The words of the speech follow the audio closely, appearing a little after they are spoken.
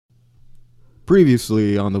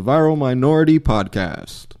Previously on the Viral Minority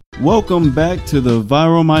Podcast. Welcome back to the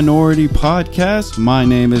Viral Minority Podcast. My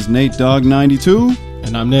name is Nate Dog 92.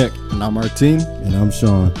 And I'm Nick. And I'm Martine. And I'm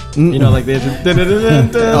Sean. You know, like they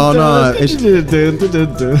Oh no,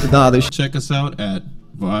 They check us out at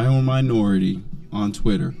Viral Minority on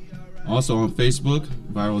Twitter. Also on Facebook,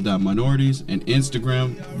 viral.minorities, and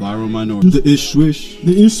Instagram, Viral Minorities. The ish swish.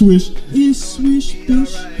 Bitch.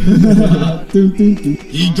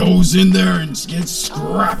 He goes in there and gets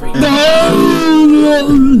scrappy.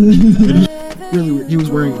 really weird. He was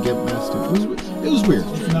wearing a Gimp mask too. It was weird.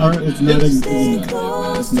 It's not a ski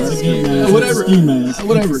mask. Whatever. Ski mask.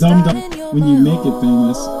 Whatever. When you make it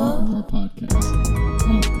famous on our podcast,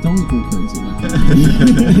 don't go crazy like that.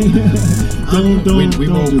 don't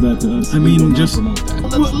do that to us. I mean, just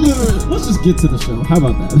let's just get to the show. How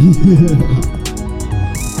about that?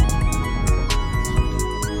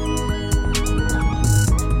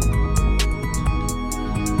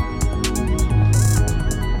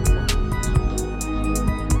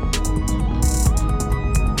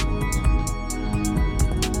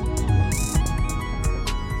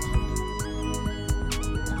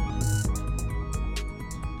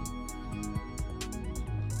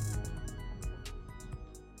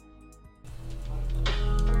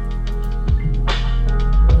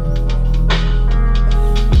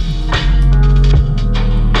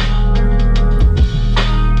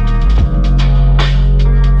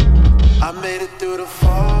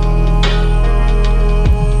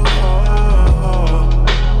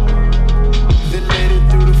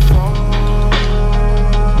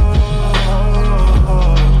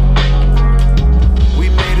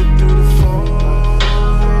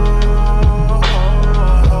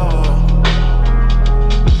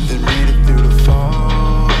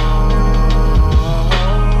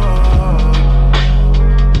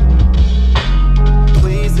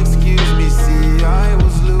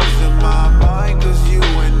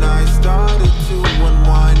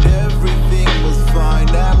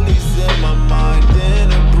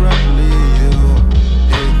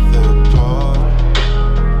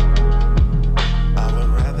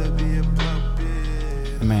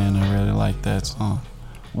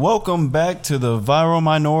 Welcome back to the Viral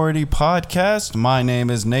Minority Podcast. My name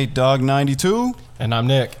is Nate Dog 92. And I'm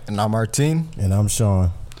Nick. And I'm Martine. And I'm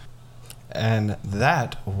Sean. And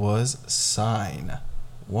that was Sign.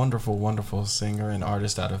 Wonderful, wonderful singer and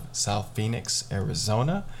artist out of South Phoenix,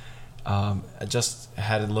 Arizona. I just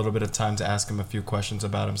had a little bit of time to ask him a few questions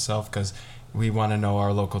about himself because we want to know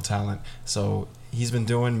our local talent. So he's been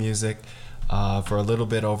doing music for a little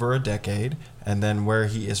bit over a decade. And then where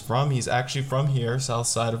he is from, he's actually from here, south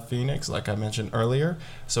side of Phoenix, like I mentioned earlier.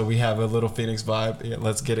 So we have a little Phoenix vibe. Yeah,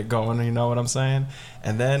 let's get it going, you know what I'm saying?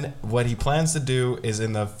 And then what he plans to do is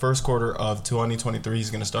in the first quarter of 2023,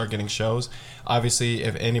 he's going to start getting shows. Obviously,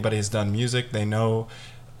 if anybody has done music, they know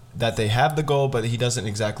that they have the goal, but he doesn't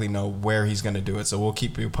exactly know where he's going to do it. So we'll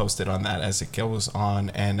keep you posted on that as it goes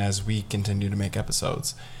on and as we continue to make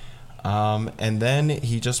episodes. And then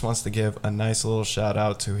he just wants to give a nice little shout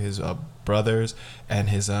out to his brothers and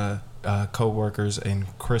his co-workers in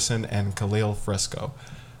Kristen and Khalil Fresco.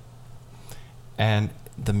 And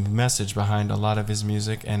the message behind a lot of his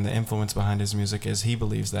music and the influence behind his music is he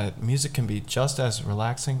believes that music can be just as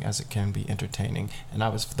relaxing as it can be entertaining. And I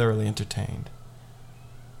was thoroughly entertained.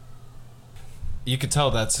 You could tell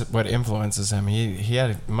that's what influences him. He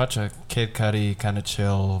had much a Kid Cudi kind of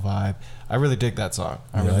chill vibe. I really dig that song.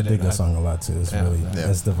 I dig that song a lot too. It's really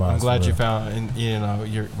that's the vibe. I'm glad you found, and you know,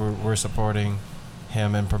 we're supporting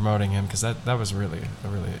him and promoting him because that was really a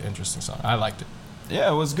really interesting song. I liked it.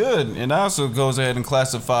 Yeah, it was good. It also goes ahead and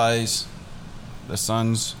classifies the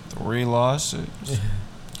Suns' 3 losses.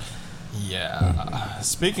 Yeah.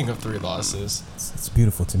 Speaking of 3 losses, it's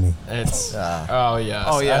beautiful to me. It's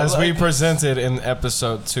as we presented in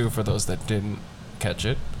episode 2 for those that didn't catch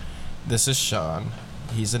it. This is Sean.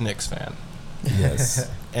 He's a Knicks fan.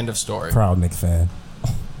 Yes. End of story. Proud Knicks fan.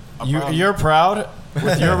 You're proud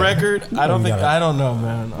with your record? I don't know,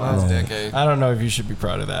 man. Last decade. I don't know if you should be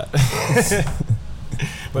proud of that.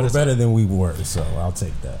 But we're better than we were, so I'll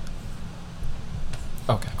take that.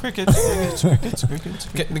 Okay. Crickets.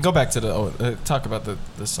 Go back to talk about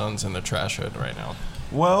the Suns and the trash hood right now.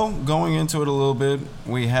 Well, going into it a little bit,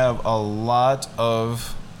 we have a lot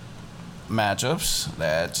of matchups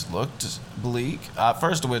that looked bleak.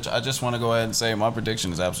 First of which, I just want to go ahead and say my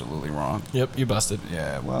prediction is absolutely wrong. Yep, you busted.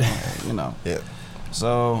 Yeah, well, you know. Yeah.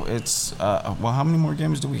 So it's how many more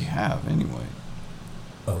games do we have anyway?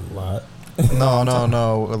 A lot.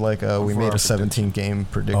 No. Like we made a 17-game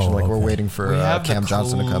prediction. We're waiting for Cam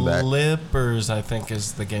Johnson to come back. Clippers, I think,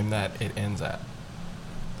 is the game that it ends at.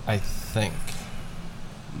 I think.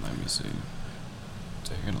 Let me see.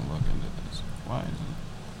 Taking a look into this. Why is it?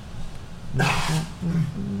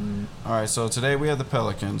 All right, so today we have the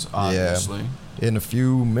Pelicans, obviously. Yeah. In a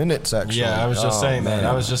few minutes, actually. Yeah, I was just saying that.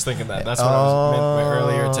 I was just thinking that. That's what I was meant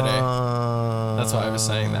earlier today. That's why I was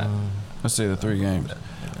saying that. Let's see the 3 games.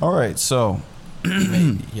 All right, so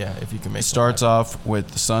yeah, if you can make it starts off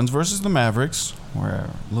with the Suns versus the Mavericks, where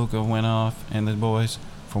Luka went off and the boys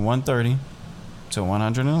from 130 to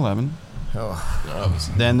 111.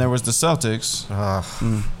 Oh. Then there was the Celtics.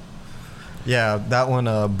 Yeah, that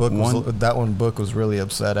one Book was really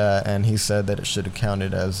upset at, and he said that it should have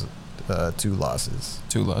counted as 2 losses.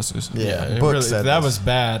 2 losses. Yeah, Book really, said that was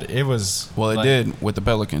bad. It was. Well, it did with the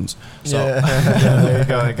Pelicans. So.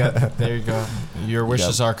 Yeah. There you go. Your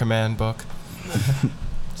wishes are command, Book.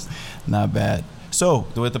 Not bad. So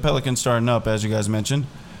with the Pelicans starting up, as you guys mentioned.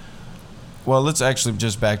 Well, let's actually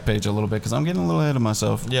just back page a little bit because I'm getting a little ahead of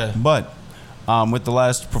myself. Yeah. But with the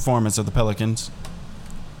last performance of the Pelicans,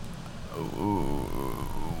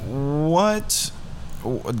 what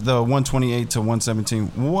the 128 to 117?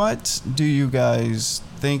 What do you guys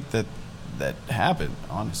think that happened?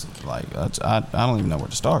 Honestly, like I don't even know where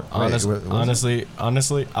to start. Honestly,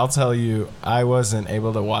 I'll tell you, I wasn't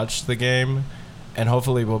able to watch the game, and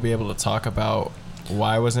hopefully we'll be able to talk about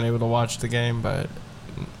why I wasn't able to watch the game, but.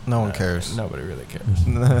 No one cares. Nobody really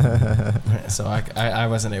cares. So I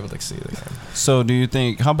wasn't able to see the game. So do you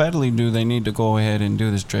think, how badly do they need to go ahead and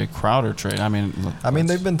do this Drake Crowder trade? I mean,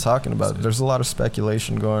 they've been talking about it. There's a lot of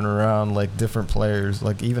speculation going around, like different players.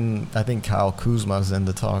 Like even I think Kyle Kuzma's in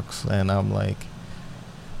the talks, and I'm like,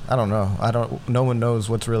 I don't know. No one knows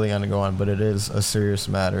what's really going to go on, but it is a serious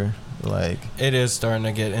matter. Like it is starting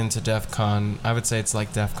to get into DEFCON. I would say it's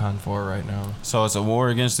like DEFCON 4 right now. So it's a war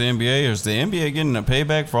against the NBA, or is the NBA getting a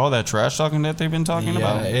payback for all that trash talking that they've been talking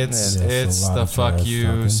about? Yeah, it's the fuck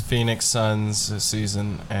yous Phoenix Suns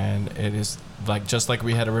season, and it is like just like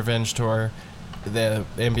we had a revenge tour. The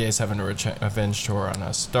NBA's having a revenge tour on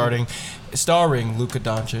us, starring Luka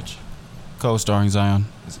Doncic. Co-starring Zion.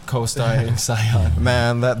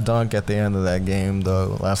 Man, that dunk at the end of that game,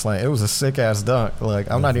 though, last night, it was a sick-ass dunk. Like,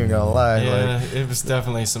 I'm not even going to lie. Yeah, it was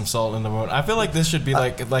definitely some salt in the wound. I feel like this should be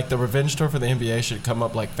like the revenge tour for the NBA should come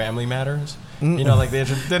up like Family Matters. You know, like they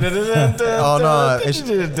should. They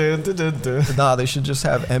should just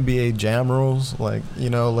have NBA jam rules, like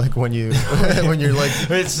like when you're like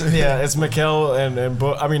it's Mikal and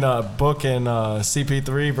Book. I mean, Book and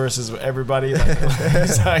CP3 versus everybody, like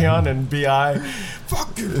Zion and BI.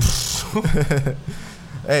 Fuck you.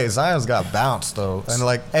 Hey, Zion's got bounced though, and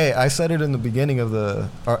I said it in the beginning of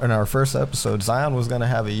in our first episode. Zion was gonna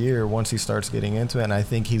have a year once he starts getting into it, and I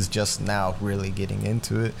think he's just now really getting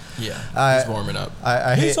into it. Yeah, he's warming up.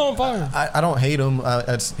 He's on fire. I don't hate him.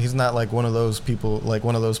 He's not like one of those people, like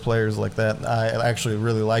one of those players like that. I actually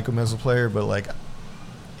really like him as a player, but like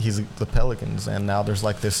he's the Pelicans, and now there's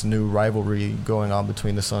like this new rivalry going on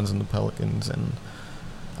between the Suns and the Pelicans, and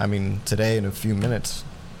I mean today in a few minutes.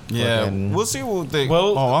 Yeah, we'll see what they.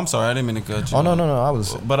 Well, I'm sorry, I didn't mean to cut you. Oh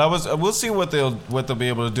no, we'll see what they'll be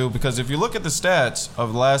able to do, because if you look at the stats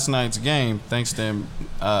of last night's game, thanks to him,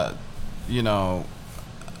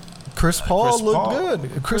 Chris Paul looked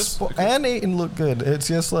good. Chris Paul and Ayton looked good. It's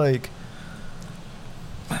just like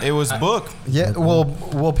it was Book. Yeah,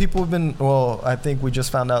 well, people have been. Well, I think we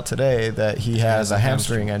just found out today that he has a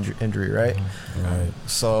hamstring injury, right? Right.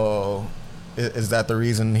 So, is that the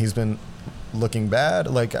reason he's been looking bad?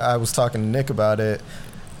 Like I was talking to Nick about it.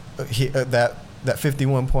 He that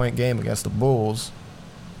 51-point game against the Bulls,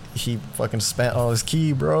 he fucking spent all his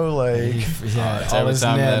key, bro. Like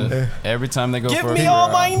every time they go, give me all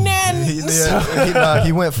my nen.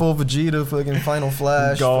 He went full Vegeta, fucking Final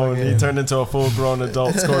Flash. He turned into a full-grown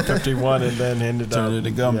adult, scored 51, and then ended up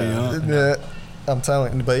into Gumby. Yeah. I'm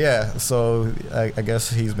telling you, but yeah, so I guess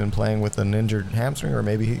he's been playing with an injured hamstring, or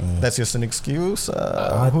maybe that's just an excuse.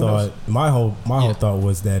 I thought my whole thought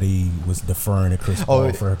was that he was deferring to Chris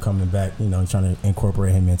Paul for coming back, trying to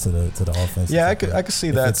incorporate him into the offense. Yeah, I could see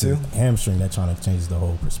that too. Hamstring, that trying to change the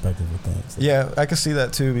whole perspective of things. Yeah, I could see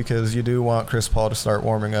that too, because you do want Chris Paul to start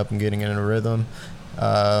warming up and getting in a rhythm.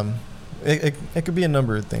 It could be a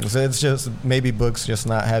number of things. It's just maybe Book's just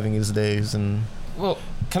not having his days. And well,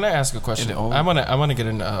 can I ask a question? I want to get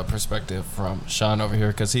a perspective from Sean over here,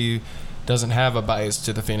 because he doesn't have a bias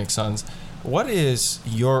to the Phoenix Suns. What is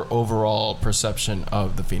your overall perception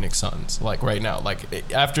of the Phoenix Suns, like right now?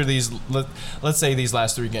 Like after these, let's say these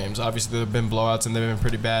last 3 games, obviously there have been blowouts and they've been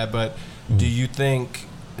pretty bad, but do you think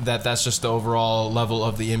that's just the overall level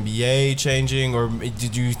of the NBA changing, or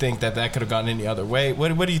did you think that could have gone any other way?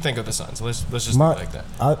 What do you think of the Suns? Let's just do it like that.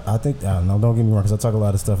 I think I don't know. Don't get me wrong, because I talk a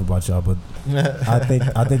lot of stuff about y'all, but I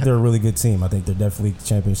think they're a really good team. I think they're definitely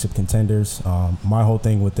championship contenders. My whole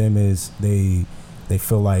thing with them is they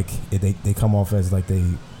feel like they come off as like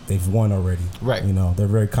they've won already. Right. You know, they're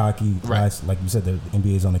very cocky. Right. Guys, like you said, the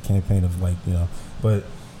NBA is on a campaign of like, you know, but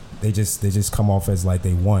they just come off as like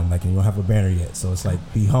they won. Like, you don't have a banner yet. So it's like,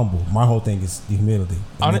 be humble. My whole thing is humility.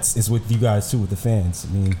 And it's with you guys too, with the fans.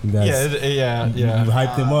 I mean, you guys. Yeah. You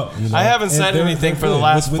hype them up. You know? I haven't said anything for the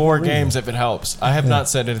last 4 games, if it helps. I have not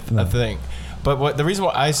said a thing. But the reason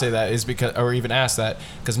why I say that is because, or even ask that,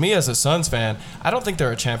 because me as a Suns fan, I don't think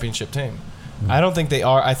they're a championship team. I don't think they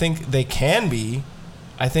are. I think they can be.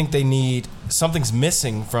 I think they need, something's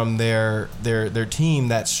missing from their team,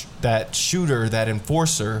 that shooter, that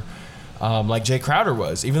enforcer, like Jay Crowder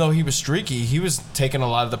was. Even though he was streaky, he was taking a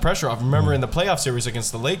lot of the pressure off. Remember in the playoff series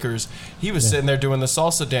against the Lakers, he was sitting there doing the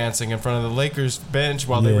salsa dancing in front of the Lakers bench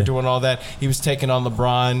while they were doing all that. He was taking on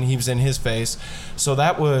LeBron. He was in his face. So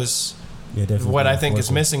that was what I think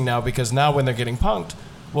is missing now, because now when they're getting punked,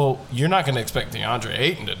 well, you're not going to expect DeAndre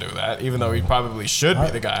Ayton to do that, even though he probably should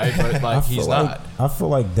be the guy, but like he's not. I feel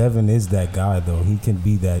like Devin is that guy, though. He can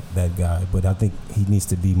be that guy, but I think he needs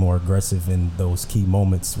to be more aggressive in those key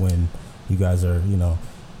moments when you guys are, you know,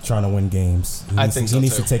 trying to win games. He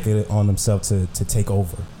needs to take it on himself to take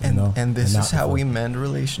over. You know? And this is how we mend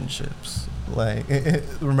relationships. Like,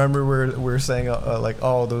 remember we're saying like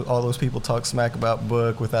all those people talk smack about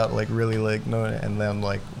Book without like really like knowing it, and then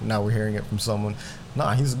like now we're hearing it from someone.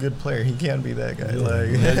 Nah, he's a good player. He can't be that guy.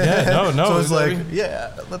 No. So it's like,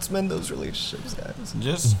 let's mend those relationships, guys.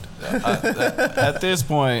 Just at this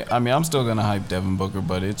point, I mean, I'm still gonna hype Devin Booker,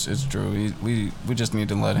 but it's true. We just need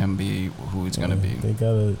to let him be who he's gonna be. They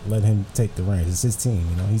gotta let him take the reins. It's his team,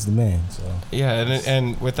 you know. He's the man. So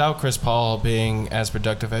and without Chris Paul being as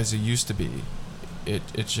productive as he used to be,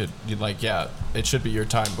 it should be your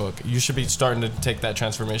time, Book. You should be starting to take that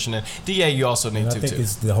transformation. And DA, you also need to. I think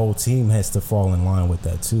it's the whole team has to fall in line with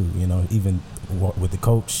that too. You know, even with the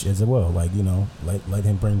coach as well. Like, you know, let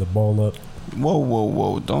him bring the ball up.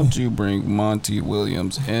 Whoa! Don't you bring Monty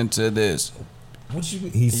Williams into this?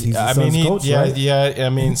 He's coach, right? I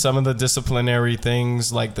mean, some of the disciplinary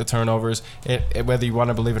things, like the turnovers, whether you want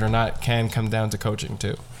to believe it or not, can come down to coaching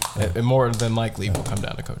too. It more than likely will come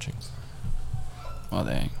down to coaching. Oh,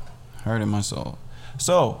 dang. Hurting my soul.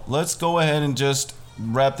 So, let's go ahead and just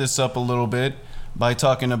wrap this up a little bit by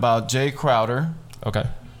talking about Jay Crowder. Okay.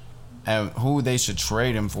 And who they should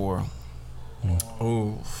trade him for.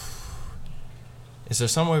 Ooh. Is there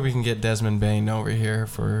some way we can get Desmond Bane over here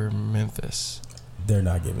for Memphis? They're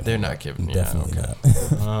not giving Definitely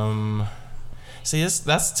not. See,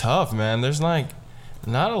 that's tough, man. There's like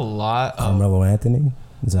not a lot of... Carmelo Anthony?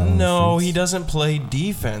 No, he doesn't play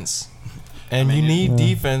defense. And you need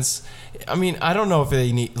defense. I mean, I don't know if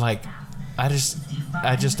they need, like, I just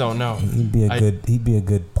don't know. He'd be a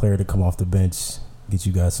good player to come off the bench, get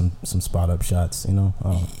you guys some spot up shots, you know.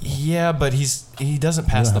 Yeah, but he doesn't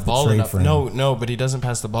pass the ball enough. No, but he doesn't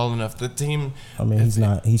pass the ball enough. The team. I mean, he's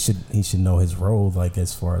not. He should know his role. Like,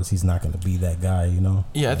 as far as he's not going to be that guy, you know.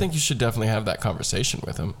 Yeah, I think you should definitely have that conversation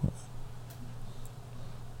with him.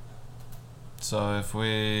 So if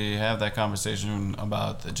we have that conversation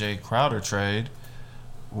about the Jay Crowder trade,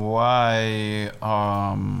 why?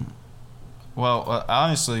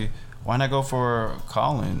 Honestly, why not go for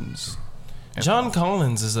Collins? John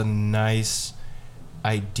Collins is a nice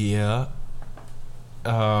idea.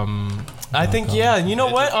 I think, you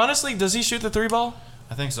know what? Honestly, does he shoot the 3 ball?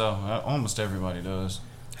 I think so. Almost everybody does.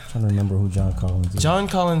 I'm trying to remember who John Collins is. John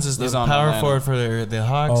Collins is the power forward for the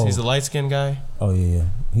Hawks. Oh. He's a light-skinned guy. Oh, yeah.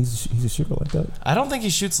 He's a shooter like that? I don't think he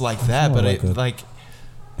shoots like that, but inside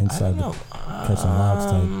I don't know. Catching lobs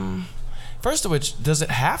type. First of which, does it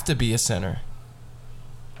have to be a center?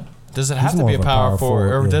 Does it have to be a power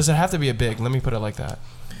forward, or does it have to be a big? Let me put it like that.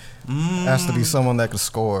 It has to be someone that can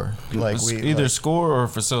score. Like either score or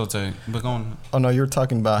facilitate. But going. Oh no, you were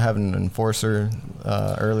talking about having an enforcer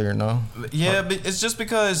earlier, no? Yeah, but it's just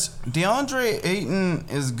because DeAndre Ayton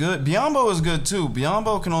is good. Biyombo is good too.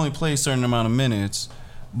 Biyombo can only play a certain amount of minutes.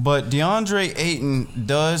 But DeAndre Ayton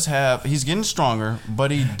he's getting stronger,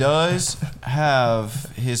 but he does have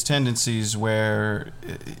his tendencies where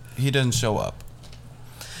he doesn't show up.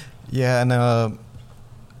 Yeah, and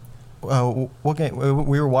what game?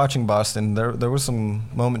 We were watching Boston. There was some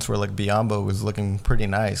moments where like Biyombo was looking pretty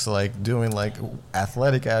nice, like doing like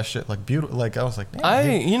athletic ass shit, like beautiful. Like I was like,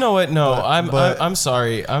 damn, you know what? No, I'm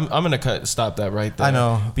sorry. I'm gonna stop that right there. I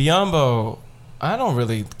know Biyombo. I don't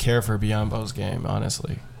really care for Biyombo's game,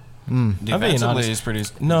 honestly. Defensively, he's pretty.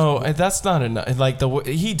 No, that's not enough. Like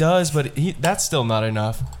he does, but that's still not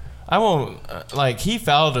enough. I won't he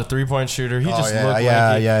fouled a 3-point shooter. He just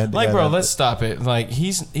looked bro. Let's stop it. Like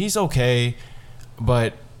he's okay,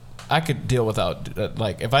 but I could deal without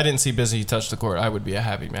if I didn't see Busy touch the court, I would be a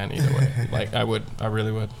happy man either way. I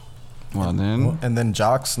really would. Well then, and then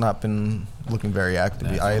Jock's not been looking very active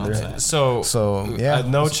either. So yeah,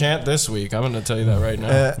 no chant this week. I'm gonna tell you that right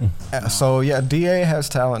now. So yeah, Da has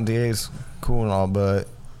talent. Da's cool and all, but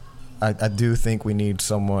I do think we need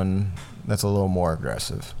someone that's a little more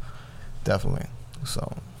aggressive. Definitely.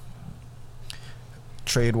 So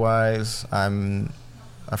trade wise,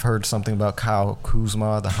 I've heard something about Kyle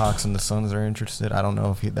Kuzma. The Hawks and the Suns are interested. I don't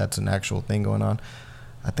know if that's an actual thing going on.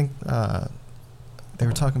 I think they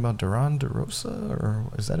were talking about DeRozan DeRosa, or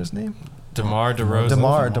is that his name? DeMar DeRozan.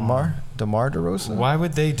 DeMar DeRozan. Why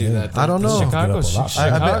would they do that? I don't know. Chicago.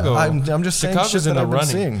 I'm just saying Chicago's shit in that the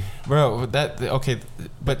I've been running, seeing. bro.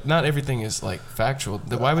 But not everything is factual.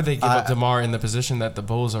 Why would they give up DeMar in the position that the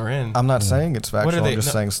Bulls are in? I'm not saying it's factual. I'm just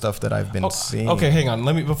no, saying stuff that I've been seeing. Okay, hang on.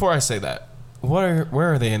 Before I say that, where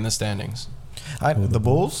are they in the standings? The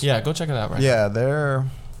Bulls? Yeah, go check it out right now. Yeah, they're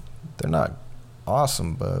not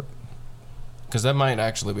awesome, but because that might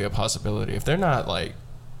actually be a possibility if they're not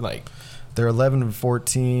they're 11 and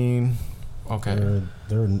 14. Okay,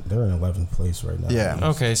 they're in 11th place right now. Yeah.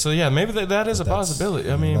 Okay, so yeah, maybe that is a possibility.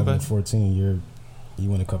 I mean, 11 and 14, you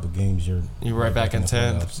win a couple games, you're right back in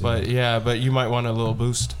 10th. But you might want a little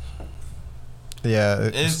boost. Yeah,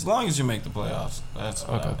 as long as you make the playoffs, that's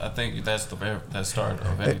okay. I think that's that start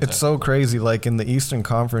of it. It's so crazy. Like in the Eastern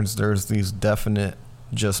Conference, there's these definite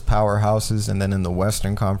just powerhouses, and then in the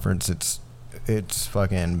Western Conference, it's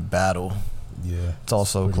fucking battle. Yeah, it's all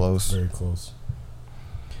so close. Very close.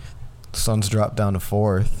 Suns dropped down to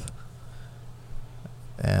 4th,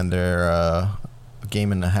 and they're a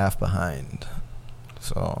game and a half behind.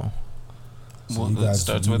 So you guys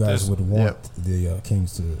would want the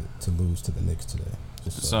Kings to lose to the Knicks today.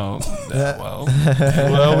 Well,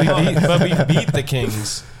 we beat the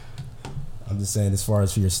Kings. I'm just saying, as far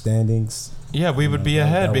as for your standings. Yeah, we would be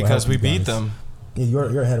ahead because we beat them. Yeah,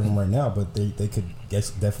 you're ahead of them right now, but they could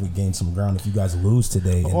definitely gain some ground if you guys lose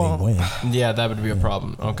today and they win. Yeah, that would be a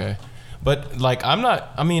problem. Okay, but I'm not.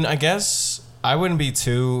 I mean, I guess I wouldn't be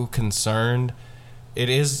too concerned. It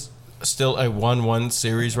is still a 1-1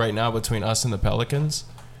 series right now between us and the Pelicans,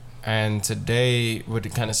 and today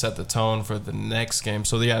would kind of set the tone for the next game.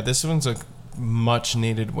 So yeah, this one's a much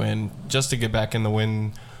needed win just to get back in the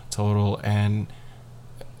win total and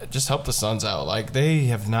just help the Suns out. They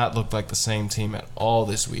have not looked like the same team at all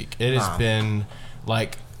this week. It has been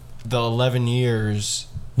the 11 years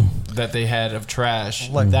that they had of trash.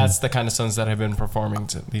 That's the kind of Suns that have been performing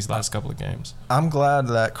to these last couple of games. I'm glad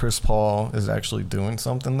that Chris Paul is actually doing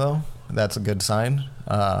something, though. That's a good sign.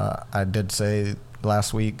 I did say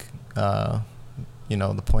last week, the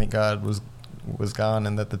point guard was gone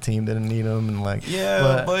and that the team didn't need him, and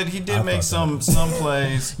but he did make some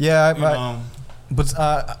plays. Yeah,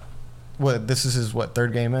 what this is his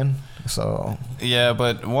third game in, so yeah.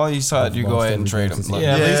 But while he's hot, you go ahead and trade him.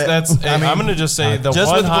 At least that's. I'm gonna just say with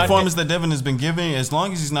the performance that Devin has been giving, as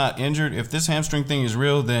long as he's not injured, if this hamstring thing is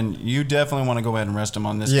real, then you definitely want to go ahead and rest him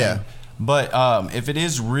on this game. But if it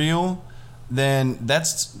is real, then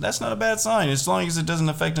that's not a bad sign. As long as it doesn't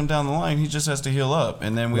affect him down the line, he just has to heal up,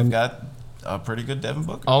 and then we've got a pretty good Devin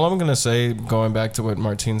Booker. All I'm gonna say, going back to what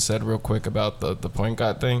Martin said real quick about the point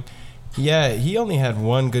guard thing. Yeah, he only had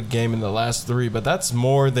one good game in the last 3, but that's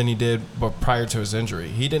more than he did prior to his injury.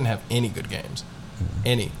 He didn't have any good games.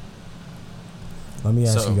 Any. Let me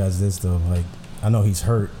ask you guys this, though. I know he's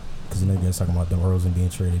hurt because you guys talking about DeRozan being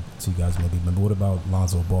traded to you guys maybe, but what about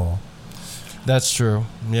Lonzo Ball? That's true.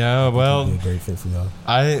 Yeah, well, be a great fit for y'all.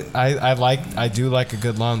 I do like a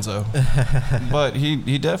good Lonzo, but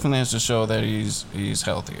he definitely has to show that he's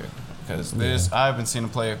healthier because I haven't seen him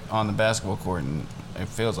play on the basketball court and it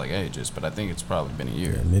feels like ages, but I think it's probably been a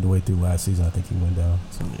year. Yeah, midway through last season, I think he went down.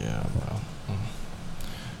 So. Yeah, well.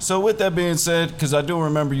 So with that being said, because I do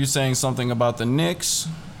remember you saying something about the Knicks.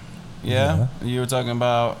 Yeah? You were talking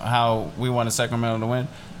about how we wanted Sacramento to win.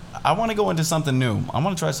 I want to go into something new. I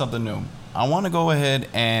want to try something new. I want to go ahead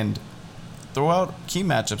and throw out key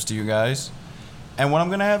matchups to you guys. And what I'm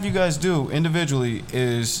going to have you guys do individually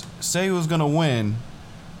is say who's going to win,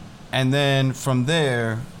 and then from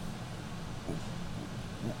there,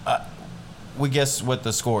 we guess what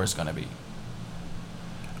the score is going to be.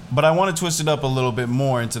 But I want to twist it up a little bit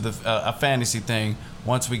more into a fantasy thing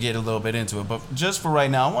once we get a little bit into it. But just for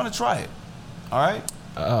right now, I want to try it. All right?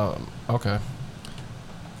 Okay.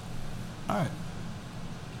 All right.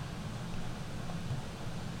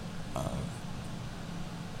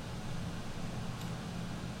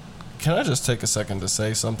 Can I just take a second to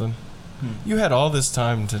say something? You had all this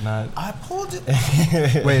time to not. I pulled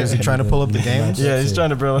it. Wait, is he trying to pull up the games? Yeah, he's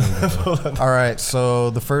trying to pull up. All right,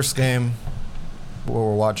 so the first game, what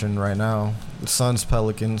we're watching right now, the Suns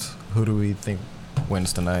Pelicans. Who do we think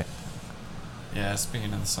wins tonight? Yeah,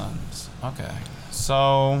 speaking of the Suns. Okay.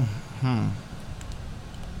 So, I'm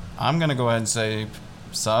going to go ahead and say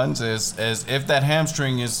Suns as if that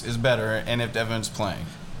hamstring is better and if Devin's playing.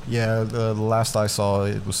 Yeah, the last I saw,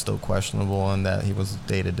 it was still questionable and that he was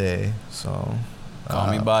day-to-day, so... Call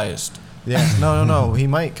me biased. Yeah, no. He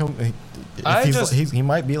might come... He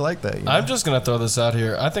might be like that. You know? I'm just going to throw this out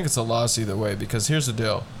here. I think it's a loss either way because here's the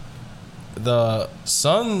deal. The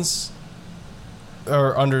Suns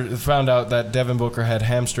found out that Devin Booker had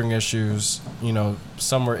hamstring issues,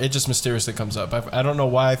 somewhere. It just mysteriously comes up. I don't know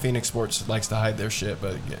why Phoenix Sports likes to hide their shit,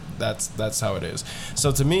 but that's how it is.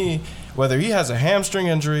 So to me, whether he has a hamstring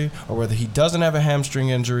injury or whether he doesn't have a hamstring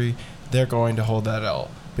injury, they're going to hold that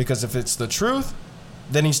L. Because if it's the truth,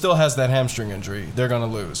 then he still has that hamstring injury. They're going to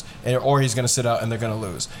lose. Or he's going to sit out and they're going to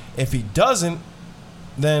lose. If he doesn't,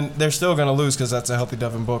 then they're still going to lose because that's a healthy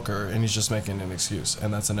Devin Booker, and he's just making an excuse,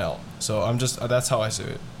 and that's an L. So that's how I see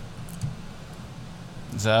it.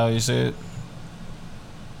 Is that how you see it?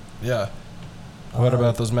 Yeah. What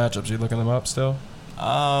about those matchups? You looking them up still?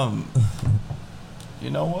 You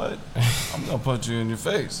know what? I'm going to punch you in your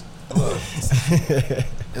face. Look.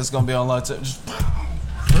 It's going to be on live. Just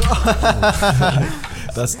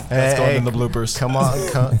that's going in the bloopers. Come on,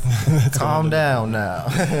 calm down now.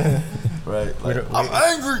 Right, I'm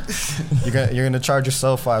angry. You're gonna charge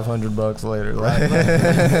yourself $500 later, like,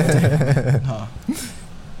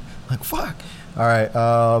 like fuck. All right,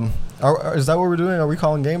 is that what we're doing? Are we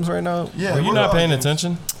calling games right now? Yeah. Are you not paying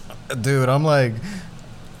attention, dude?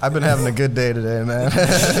 I've been having a good day today, man.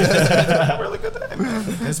 Really good day, man.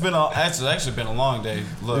 It's actually been a long day.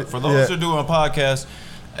 Look, for those who are doing a podcast,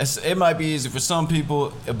 it might be easy for some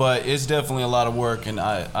people, but it's definitely a lot of work, and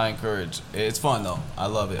I encourage. It's fun though. I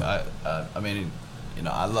love it. I mean,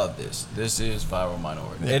 I love this. This is Viral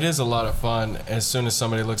Minority. It is a lot of fun. As soon as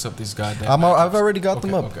somebody looks up these goddamn, I've already got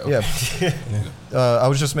them up. Okay. Yeah. I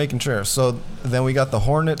was just making sure. So then we got the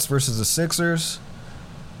Hornets versus the Sixers.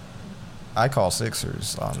 I call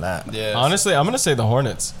Sixers on that. Yeah. Honestly, I'm gonna say the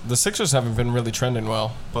Hornets. The Sixers haven't been really trending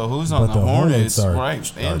well. But who's on the Hornets?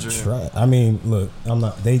 Right, Andrew. I mean, look, I'm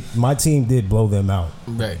not. My team did blow them out.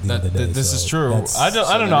 Right. The other day, this is true. that's- I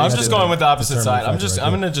don't know. I'm just going with the opposite side. I'm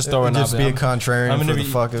gonna just throw it out Just there. be a contrarian for the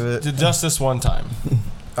fuck of it. Just this one time.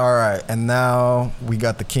 All right, and now we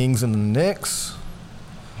got the Kings and the Knicks.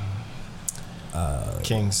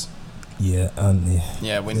 Kings. Yeah,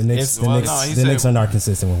 Yeah, when the Knicks are not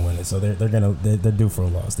consistent with winning, so they're due for a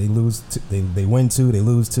loss. They lose, they win 2, they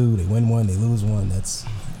lose 2, they win 1, they lose 1.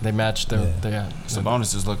 They match their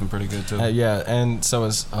Sabonis is looking pretty good too. Yeah, and so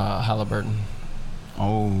is Halliburton.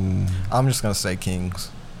 Oh, I'm just gonna say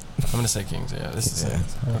Kings. I'm gonna say Kings. Yeah, this is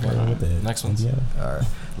Okay. Next one. All right,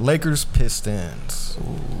 Lakers Pistons.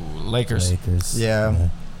 Ooh, Lakers. Yeah.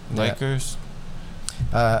 Lakers.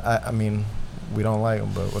 I mean, we don't like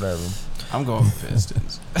them, but whatever. I'm going with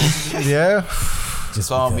Pistons. Yeah. Just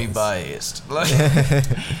call me biased.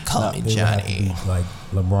 Call me Johnny. Like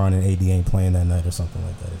LeBron and AD ain't playing that night or something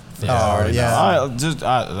like that. I already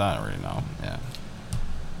know. Yeah.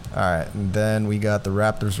 All right, and then we got the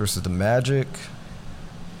Raptors versus the Magic.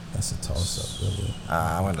 That's a toss-up, really.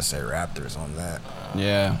 I want to say Raptors on that.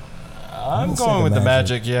 Yeah. I'm going with the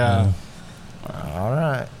Magic. Yeah. All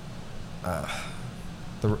right.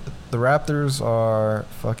 The Raptors are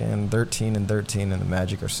fucking 13-13, and the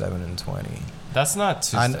Magic are 7-20. That's not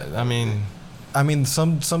too. I mean,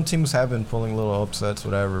 some teams have been pulling little upsets,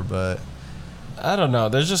 whatever, but I don't know.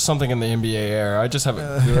 There's just something in the NBA air. I just have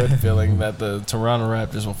a good feeling that the Toronto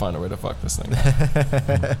Raptors will find a way to fuck this thing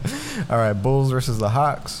up. All right, Bulls versus the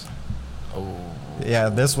Hawks. Oh. Yeah,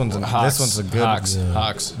 this one's a good. Hawks.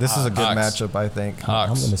 This is a good matchup, I think.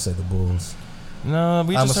 Hawks. I'm gonna say the Bulls. No,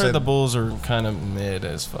 we just heard the Bulls are kind of mid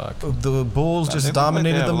as fuck. The Bulls just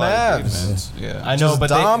dominated the Mavs. Yeah, I know, but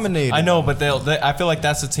dominated. I know, but I feel like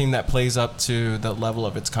that's a team that plays up to the level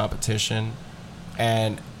of its competition,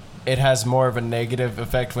 and it has more of a negative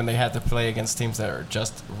effect when they have to play against teams that are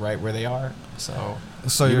just right where they are. So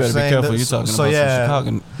you you're better saying be careful. that, You're talking so about yeah,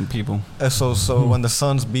 some Chicago people. So when the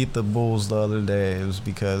Suns beat the Bulls the other day, it was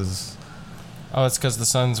because it's because the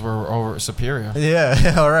Suns were over superior.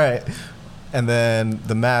 Yeah, all right. And then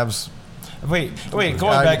the Mavs. Wait, going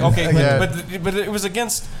back. Okay, yeah. but it was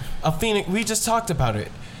against a Phoenix. We just talked about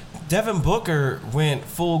it. Devin Booker went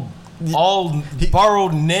full all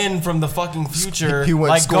borrowed Nen from the fucking future, He went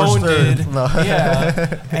like scorched Gon did. earth. No.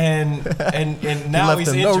 Yeah, and now he left he's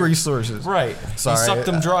them injured. no resources. Right. Sorry. He sucked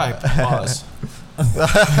them dry. Pause.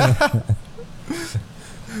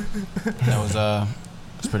 That was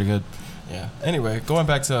it's pretty good. Yeah. Anyway, going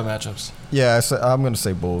back to the matchups. Yeah, I'm gonna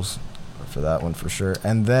say Bulls for that one for sure,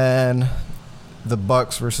 and then the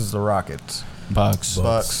Bucks versus the Rockets. Bucks.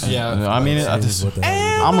 Yeah. I mean, I'm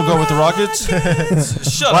I'm gonna go with the Rockets.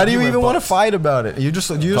 Shut Why up. do you went even want to Bucks. fight about it? You just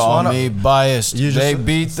Call want me to. biased. You They just-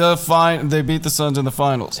 beat the Suns in the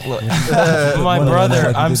finals. Look. My One of them brother,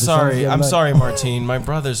 like he I'm did the Suns sorry. the other I'm night. sorry, Martine. My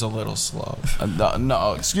brother's a little slow.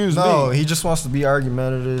 No, excuse No, me. he just wants to be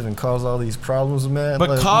argumentative and cause all these problems, man.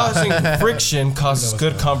 But Like- causing friction causes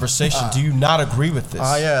good conversation. Do you not agree with this?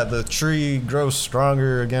 Oh yeah, the tree grows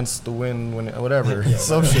stronger against the wind when whatever.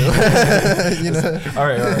 Some shit. You know. All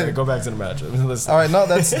right. Go back to the matchup. Listen. All right, no,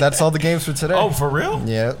 that's all the games for today. Oh, for real?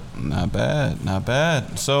 Yeah. Not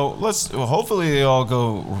bad. So hopefully they all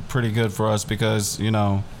go pretty good for us because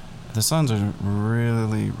the Suns are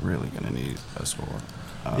really gonna need a score.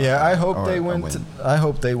 Yeah, I hope or they a win. win. I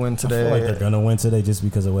hope they win I today. feel like they're gonna win today just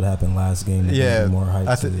because of what happened last game. They're Yeah, gonna be more hype.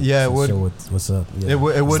 I to it would. show what's up. Yeah. It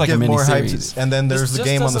would like a get mini more hype. series. And then there's This the just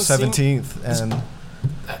game on the doesn't seem- 17th, and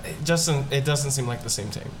It doesn't seem like the same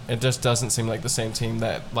team. It just doesn't seem like the same team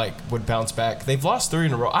that would bounce back. They've lost 3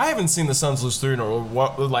 in a row. I haven't seen the Suns lose 3 in a row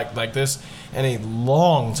like this in a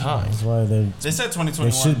long time. That's why they said 2021.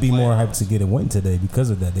 There should be more hype to get a win today because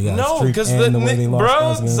of that. They got a No, streak because and the way they lost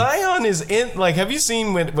last game. Zion is in. Like, have you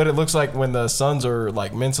seen what it looks like when the Suns are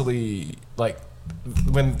mentally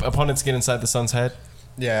when opponents get inside the Suns' head?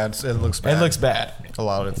 yeah, it looks bad. It looks bad. a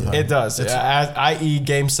lot of the time. It does. I.e.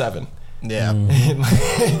 Game 7. Yeah.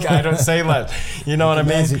 I don't say less. You know what I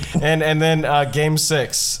mean? Imagine. And then Game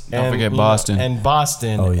 6. Don't forget Boston. And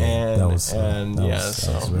Boston. Oh yeah, and, that was and that yeah. was-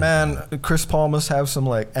 So that was really- Man, Chris Paul must have some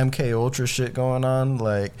MK Ultra shit going on.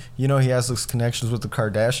 He has those connections with the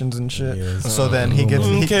Kardashians and shit. Yeah, So then he gets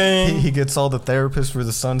Okay. he gets all the therapists for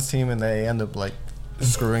the Suns team, and they end up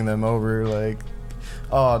screwing them over.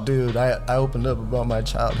 Oh, dude, I opened up about my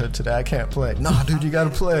childhood today. I can't play. Nah, dude, you gotta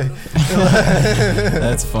play.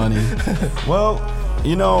 That's funny. Well,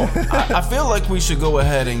 I feel like we should go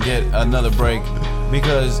ahead and get another break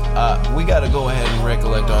because we got to go ahead and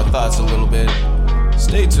recollect our thoughts a little bit.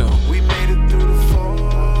 Stay tuned. We made it through the fall.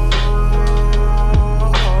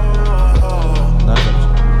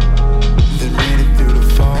 Then made it through the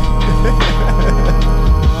fall.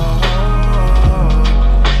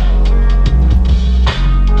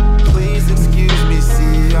 Please excuse me,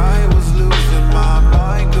 see, I was losing my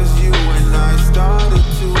mind 'cause you and I started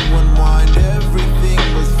to unwind. Everything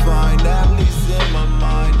was fine, at least in my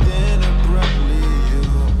mind. Then abruptly you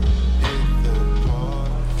hit the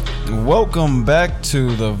pause. Welcome back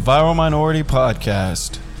to the Viral Minority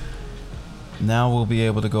Podcast. Now we'll be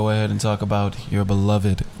able to go ahead and talk about your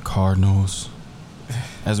beloved Cardinals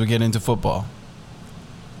as we get into football.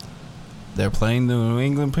 They're playing the New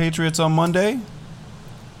England Patriots on Monday.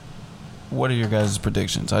 What are your guys'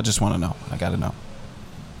 predictions? I just want to know. I got to know.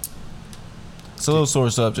 It's a little sore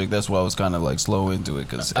subject. That's why I was kind of slow into it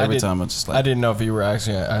because every time I'm just I didn't know if you were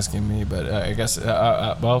actually asking me, but I guess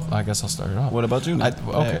I guess I'll start it off. What about you? Nick?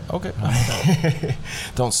 Okay.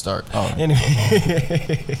 Don't start. Oh.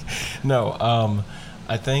 Anyway, no.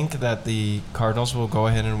 I think that the Cardinals will go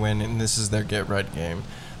ahead and win, and this is their get-right game.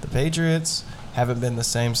 The Patriots haven't been the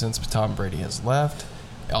same since Tom Brady has left.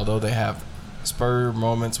 Although they have spur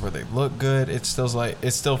moments where they look good, it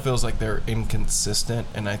still feels like they're inconsistent.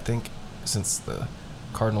 And I think since the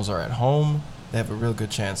Cardinals are at home, they have a real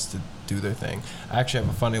good chance to do their thing. I actually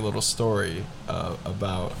have a funny little story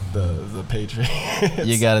about the Patriots.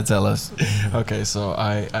 You got to tell us. Okay, so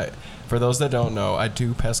I for those that don't know, I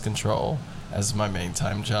do pest control as my main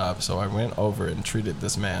time job. So I went over and treated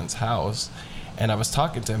this man's house, and I was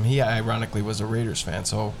talking to him. He ironically was a Raiders fan,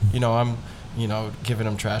 so I'm giving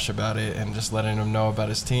him trash about it and just letting him know about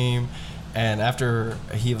his team. And after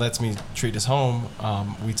he lets me treat his home,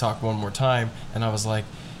 we talked one more time, and I was like,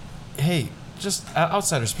 hey, just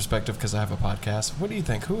outsider's perspective, because I have a podcast, what do you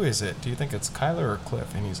think? Who is it? Do you think it's Kyler or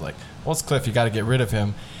Cliff? And he's like, well, it's Cliff. You got to get rid of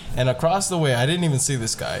him. And across the way, I didn't even see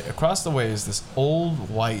this guy. Across the way is this old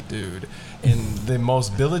white dude in the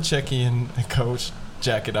most Belichickian coach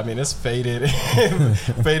jacket. I mean, it's faded,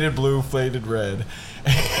 faded blue, faded red.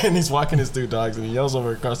 And he's walking his 2 dogs, and he yells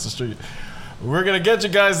over across the street, we're going to get you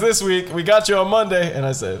guys this week. We got you on Monday. And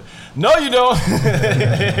I said, no, you don't.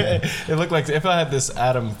 It looked like if I had this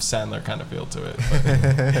Adam Sandler kind of feel to it.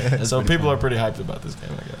 But, so people are pretty hyped about this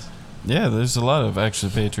game, I guess. Yeah, there's a lot of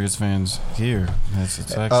actually Patriots fans here. It's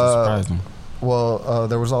actually surprising. Well,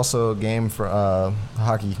 there was also a game for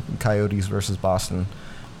hockey, Coyotes versus Boston.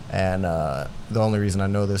 And the only reason I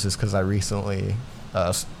know this is because I recently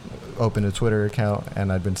opened a Twitter account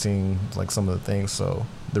and I'd been seeing like some of the things. So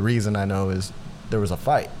the reason I know is there was a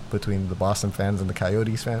fight between the Boston fans and the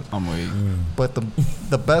Coyotes fans. I'm waiting. But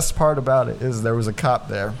the best part about it is there was a cop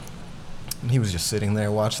there. And he was just sitting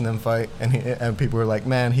there watching them fight, and people were like,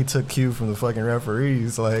 "Man, he took cue from the fucking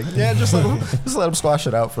referees." Like, yeah, just let him squash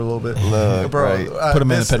it out for a little bit. Look, bro, right. Put him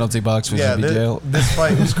in the penalty box for yeah, be jailed. This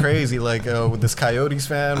fight was crazy. Like, this Coyotes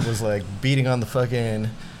fan was like beating on the fucking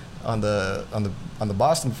on the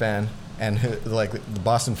Boston fan, and like the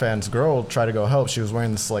Boston fan's girl tried to go help. She was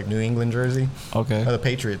wearing this like New England jersey, Okay. the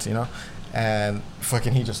Patriots, you know, and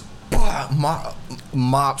fucking he just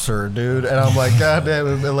mops her, dude. And I'm like, God damn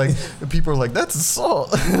it. And like, people are like, that's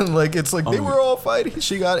assault. Like, it's like, they were all fighting.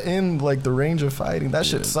 She got in like the range of fighting. That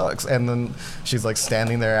shit sucks. And then she's like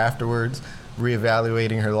standing there afterwards,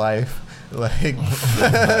 reevaluating her life. Like,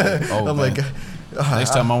 I'm like,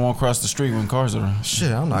 next time I won't cross the street when cars are around.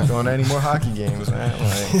 Shit, I'm not going to any more hockey games, man.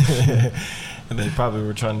 Like, And they probably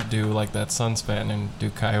were trying to do like that Suns fan and do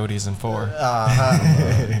Coyotes in 4.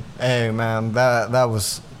 Hey, man, that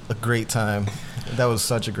was a great time. That was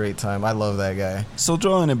such a great time. I love that guy. So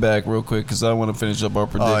drawing it back real quick, because I want to finish up our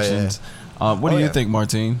predictions. What do you think,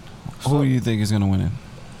 Martine? Who do you think is going to win it?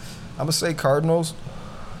 I'm going to say Cardinals,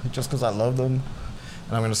 just because I love them.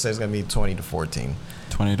 And I'm going to say it's going to be 20-14.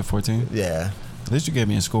 20-14? Yeah. At least you gave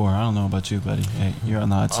me a score. I don't know about you, buddy. Hey, you're on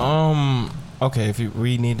the hot seat. Okay, if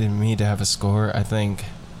we needed me to have a score, I think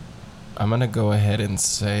I'm going to go ahead and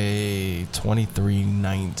say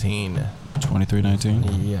 23-19.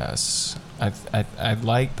 23-19? Yes. I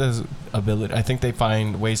like the ability. I think they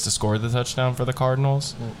find ways to score the touchdown for the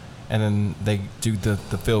Cardinals, and then they do the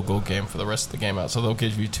field goal game for the rest of the game out. So they'll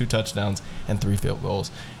give you 2 touchdowns and 3 field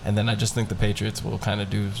goals. And then I just think the Patriots will kind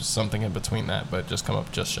of do something in between that, but just come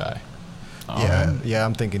up just shy. Yeah,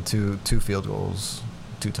 I'm thinking two field goals,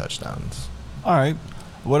 2 touchdowns. All right.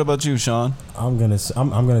 What about you, Sean? I'm gonna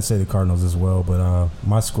say the Cardinals as well, but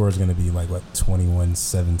my score is gonna be like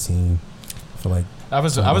 21-17. For like I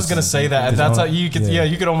was gonna say that. That's how you could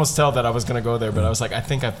you could almost tell that I was gonna go there, but I was like, I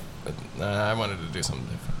think I wanted to do something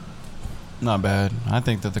different. Not bad. I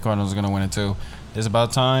think that the Cardinals are going to win it too. It's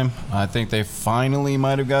about time. I think they finally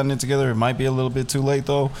might have gotten it together. It might be a little bit too late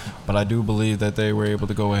though, but I do believe that they were able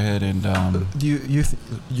to go ahead and. Do you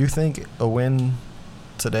think a win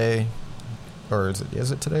today, or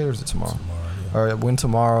is it today or is it tomorrow? Or a win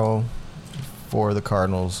tomorrow for the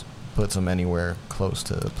Cardinals puts them anywhere close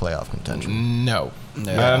to playoff contention? No.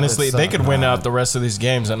 Yeah, honestly, they could win out the rest of these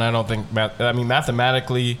games, and I don't think.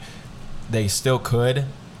 Mathematically, they still could,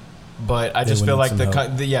 but I just feel like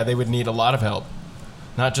they would need a lot of help,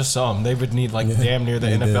 not just some. They would need damn near the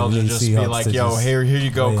NFL to just be like, "Yo, here you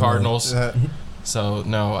go, Cardinals." So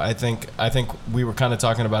no, I think we were kind of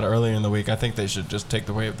talking about it earlier in the week. I think they should just take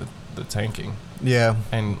the way of the tanking. Yeah,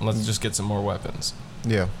 and let's just get some more weapons.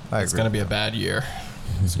 Yeah, I agree. It's gonna be a bad year.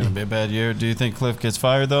 It's going to be a bad year. Do you think Cliff gets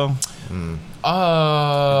fired, though? If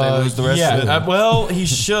they lose the rest of it? Well, he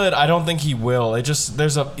should. I don't think he will. It just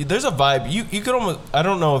there's a vibe. You could almost. I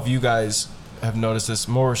don't know if you guys have noticed this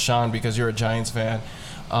more, Sean, because you're a Giants fan.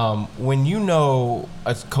 When you know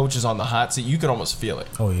a coach is on the hot seat, you can almost feel it.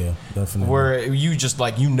 Oh yeah, definitely. Where you just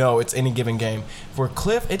it's any given game. For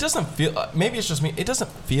Cliff, it doesn't feel. Maybe it's just me. It doesn't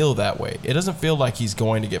feel that way. It doesn't feel like he's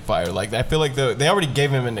going to get fired. Like I feel like they already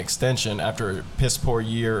gave him an extension after a piss poor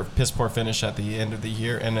finish at the end of the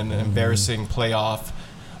year, and an embarrassing playoff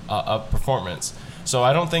performance. So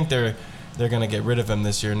I don't think they're going to get rid of him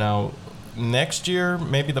this year. Now, next year,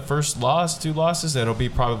 maybe the first 2 losses, it'll be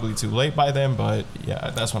probably too late by then. But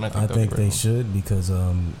yeah, that's when I think they should, because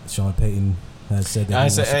Sean Payton has said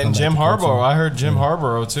that. And Jim Harbaugh. I heard Jim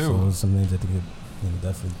Harbaugh too. So some names that they could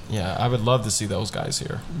definitely. Yeah, I would love to see those guys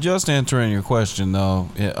here. Just answering your question though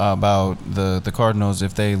about the Cardinals,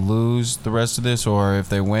 if they lose the rest of this or if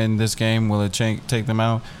they win this game, will it take them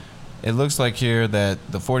out? It looks like here that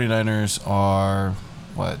the 49ers are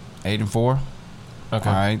 8-4. Okay.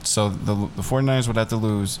 All right, so the 49ers would have to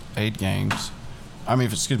lose 8 games. 8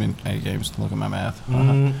 games. Look at my math.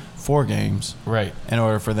 4 games. Right. In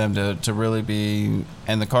order for them to really be...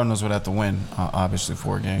 And the Cardinals would have to win, obviously,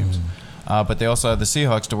 4 games. But they also have the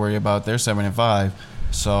Seahawks to worry about. They're 7-5.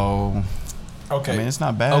 So... Okay. I mean, it's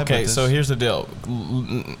not bad. Okay, so here's the deal.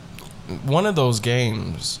 One of those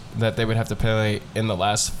games that they would have to play in the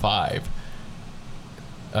last 5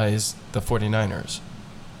 is the 49ers.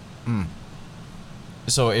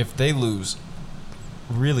 So if they lose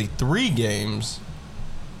really 3 games,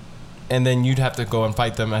 and then you'd have to go and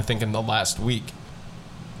fight them, I think, in the last week.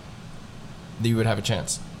 you would have a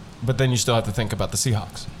chance. But then you still have to think about the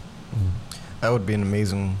Seahawks. That would be an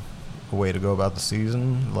amazing way to go about the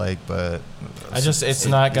season. But it's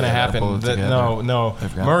not going to happen. No.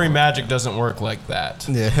 Murray Magic doesn't work like that.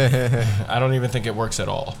 Yeah. I don't even think it works at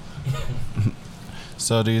all.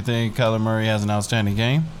 So, do you think Kyler Murray has an outstanding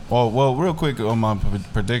game? Well, real quick on my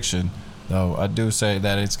prediction, though, I do say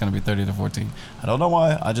that it's going to be 30-14. I don't know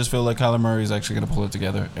why. I just feel like Kyler Murray is actually going to pull it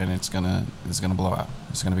together, and it's gonna blow out.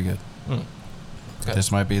 It's going to be good. Okay.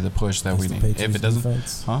 This might be the push that we need. If it doesn't,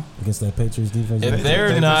 against that Patriots defense. If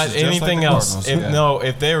there's not anything else,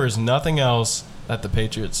 if there is nothing else that the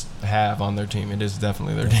Patriots have on their team, it is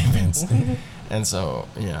definitely their defense. And so,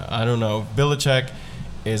 I don't know. Belichick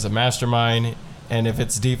is a mastermind, and if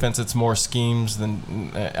it's defense, it's more schemes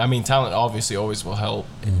than. Talent obviously always will help,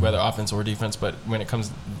 whether offense or defense. But when it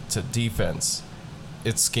comes to defense,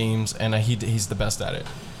 it's schemes, and he's the best at it.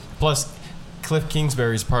 Plus, Cliff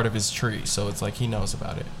Kingsbury is part of his tree, so it's like he knows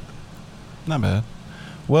about it. Not bad.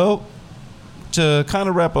 Well, to kind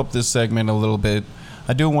of wrap up this segment a little bit,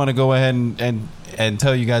 I do want to go ahead and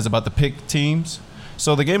tell you guys about the pick teams.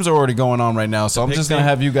 So the games are already going on right now, so I'm just going to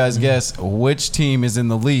have you guys guess which team is in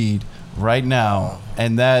the lead right now,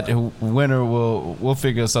 and that winner we'll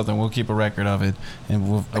figure something. We'll keep a record of it,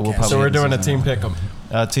 and we'll probably. So we're doing a team pick'em.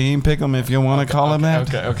 Team pick'em, if you want to call them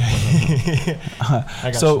that. Okay.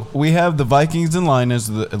 So we have the Vikings and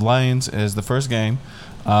Lions as the first game.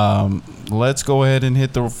 Let's go ahead and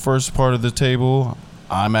hit the first part of the table.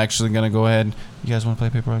 I'm actually gonna go ahead. You guys want to play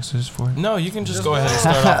paper rock scissors for it? No, you can just go ahead and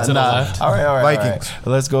start off to the left. All right. Vikings. All right.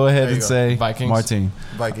 Let's go ahead and say Vikings. Martin.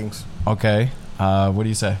 Vikings. Okay. What do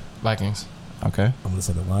you say? Vikings. Okay. I'm gonna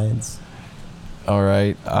say the Lions. All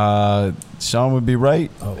right. Sean would be right,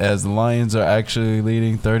 as the Lions are actually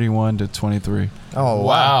leading 31-23. Oh,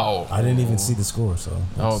 wow. I didn't even see the score, so.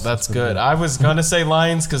 That's good. I was going to say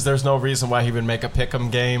Lions because there's no reason why he would make a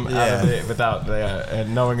pick'em game out of it without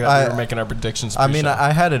and knowing that we were making our predictions.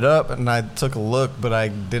 I had it up and I took a look, but I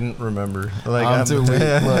didn't remember. I'm too weak.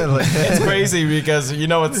 It's crazy because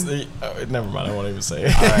it's. Never mind. I won't even say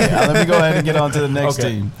it. All right. Let me go ahead and get on to the next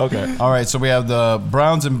team. Okay. All right. So we have the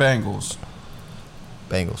Browns and Bengals.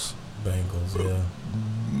 Bengals, yeah.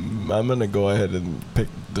 I'm going to go ahead and pick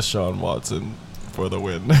Deshaun Watson for the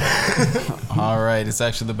win. All right. It's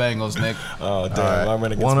actually the Bengals, Nick. Oh, damn. Right. I'm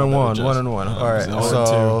going to get 1-1. All right.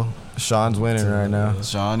 So Sean's winning right now.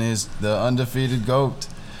 Sean is the undefeated GOAT.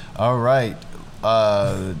 All right.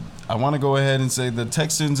 I want to go ahead and say the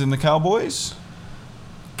Texans and the Cowboys.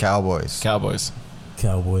 Cowboys,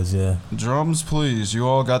 yeah. Drums, please. You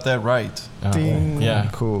all got that right. Ding. Yeah.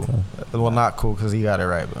 Cool. Well, not cool because he got it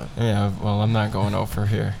right, but. Yeah, well, I'm not going over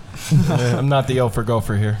here. I'm not the for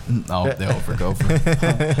gopher here. No, the for gopher.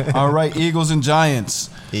 All right, Eagles and Giants.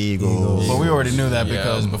 Eagles. Well, we already knew that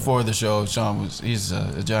because before the show, he's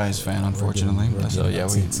a Giants fan, unfortunately. So yeah,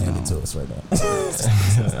 we send it to us right now.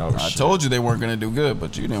 I told you they weren't going to do good,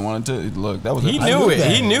 but you didn't want it to. Look, that was. He knew it.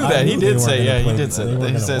 He knew that. He did say. Yeah, he did say.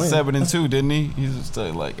 He said 7-2, didn't he? He was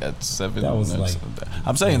like at 7. That was like.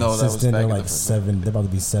 I'm saying though, that was back like 7. They're about to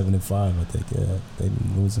be 7-5. I think. Yeah, they've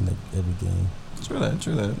been losing every game. True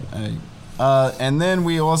that. Hey. And then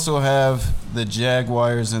we also have the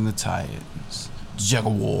Jaguars and the Titans.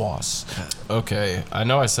 Jaguars. Okay, I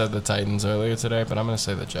know I said the Titans earlier today, but I'm going to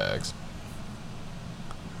say the Jags.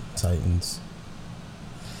 Titans.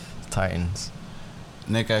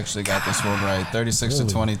 Nick actually got this one right.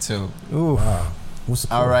 36-22. Ooh. Wow.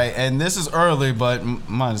 All right, and this is early, but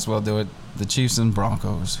might as well do it. The Chiefs and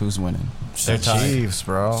Broncos. Who's winning? They're tied. Chiefs,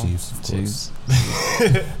 bro. Chiefs, of course. Chiefs.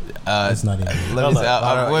 It's not even.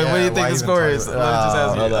 What do you think the score is? All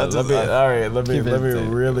right, let me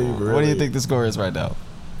really. What do you think the score is right now?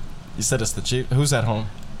 You said it's the Chiefs. Who's at home?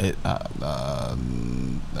 I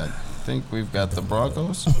think we've got the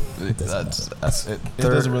Broncos. It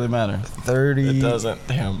doesn't really matter. 30. It doesn't.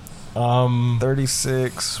 Damn.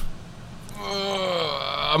 36.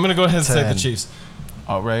 I'm gonna go ahead and say the Chiefs.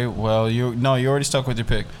 All right. Well, you already stuck with your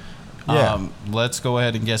pick. Yeah. Let's go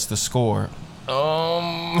ahead and guess the score.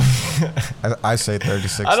 I say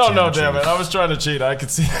 36. I don't know, damn it. I was trying to cheat. I could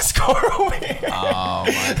see the score over here. Oh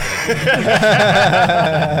my goodness.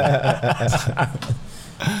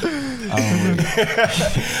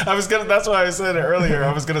 I was gonna. That's why I said it earlier.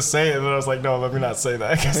 I was gonna say it, and then I was like, "No, let me not say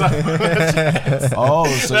that." So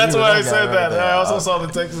that's why I said that. I also saw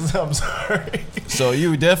the Texans. I'm sorry. So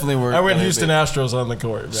you definitely were. I went Houston Astros on the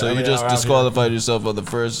court. Man. So you just disqualified yourself on the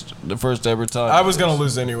first ever time. I was gonna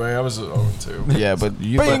lose anyway. I was 0-2. Yeah, but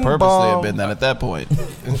you purposely have been that at that point.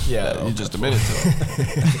 Yeah, you just admitted to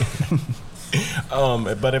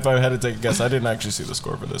it. But if I had to take a guess, I didn't actually see the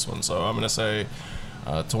score for this one, so I'm gonna say.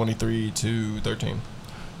 23-13.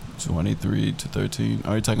 23-13.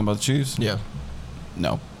 Are you talking about the Chiefs? Yeah.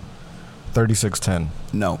 No. 36-10.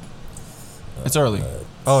 No. It's early.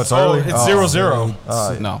 Oh, it's early. It's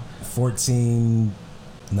 0-0. No. 14-0.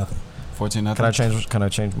 14-0. Can I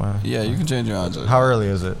change my? Yeah, you can change your answer. How early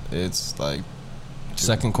is it? It's like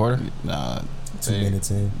Second quarter. Nah. 2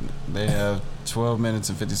 minutes in. They have 12 minutes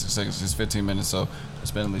and 56 seconds. It's 15 minutes, so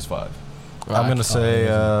it's been at least 5. I'm gonna say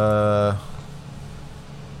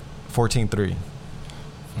 14-3.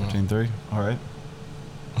 14-3. All right.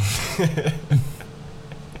 14-3.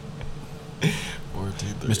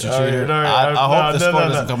 Mr. Cheater. I hope the score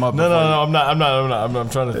doesn't come up. No, I'm not. I'm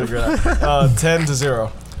trying to figure it out.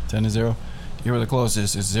 10-0. 10-0. You were the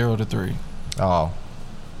closest. It's 0-3. Oh.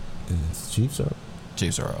 It's Chiefs up.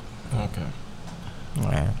 Chiefs are up. Okay.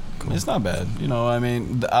 Yeah, cool. It's not bad. You know, I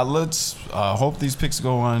mean, let's hope these picks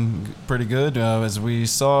go on pretty good. As we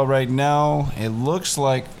saw right now, it looks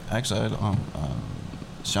like actually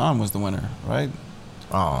Sean was the winner, right?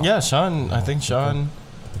 Oh. Yeah, Sean. I think Sean.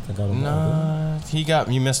 I think I got him all.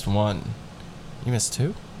 You missed one. You missed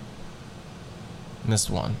 2. Missed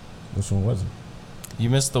 1. Which one was it? You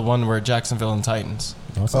missed the one where Jacksonville and Titans.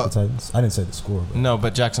 No, I said the Titans. I didn't say the score. But. No,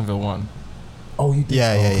 but Jacksonville won. Oh, you did.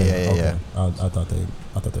 Yeah, okay. yeah. I thought they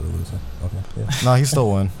were losing. Okay. Yeah. No, he still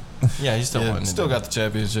won. Yeah, he still won. Still got the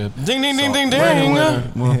championship. Ding, ding, ding, So, ding, ding.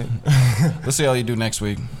 Well, let's see how you do next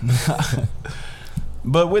week.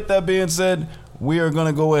 But with that being said, we are going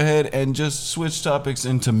to go ahead and just switch topics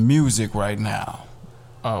into music right now.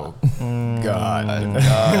 Oh, God.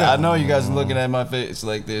 I know you guys are looking at my face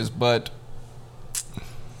like this, but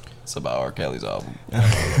it's about R. Kelly's album.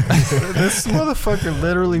 This motherfucker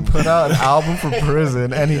literally put out an album for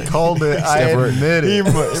prison, and he called it "I Admit It."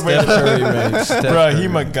 Bro, he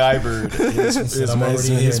MacGyvered his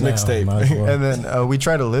mixtape. And then we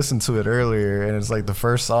tried to listen to it earlier, and it's like the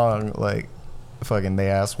first song, like fucking they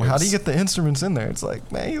asked, well, how do you get the instruments in there? It's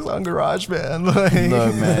like, man, he's on GarageBand. Like,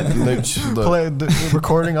 Look, man. Look.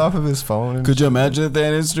 Recording off of his phone. And Could you imagine if they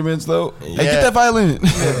had instruments, though? Yeah. Hey, get that violin.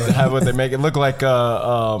 How would they make it look like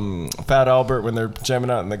Fat Albert when they're jamming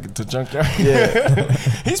out in the junkyard? Yeah.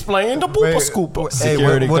 He's playing the boopa scoopa.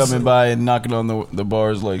 Security coming by and knocking on the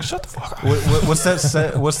bars like, shut the fuck up. What's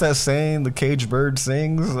that saying? The caged bird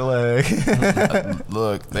sings. Like,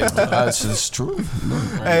 Look, that's just true.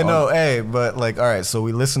 But like, all right. So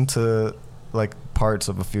we listened to like parts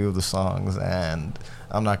of a few of the songs, and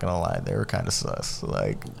I'm not gonna lie, they were kind of sus.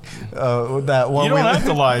 Like that one. You don't have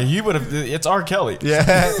to lie. He would have. It's R. Kelly.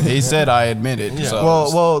 Yeah. He said, I admit it. Yeah. So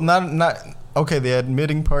Well, not okay. The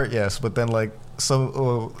admitting part, yes, but then like.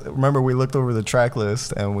 So remember, we looked over the track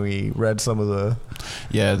list and we read some of the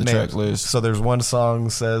the track list. So there's one song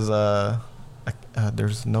says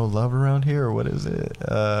there's no love around here, or what is it?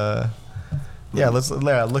 Let's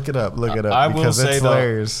look it up. I will say it's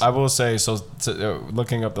hilarious. I will say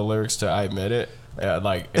looking up the lyrics to "I Admit It,"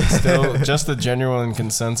 like it's still just the genuine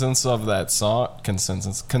consensus of that song.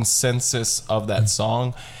 Consensus of that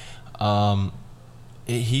song.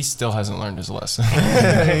 He still hasn't learned his lesson.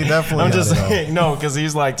 He definitely. I'm just saying, no, because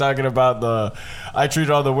he's like talking about I treat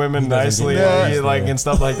all the women nicely, and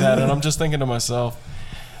stuff like that, and I'm just thinking to myself,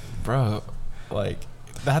 bro, like.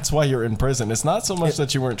 That's why you're in prison. It's not so much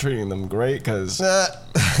that you weren't treating them great, but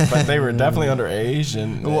they were definitely underage,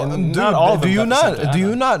 and not all of them. Do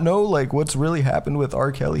you not know like what's really happened with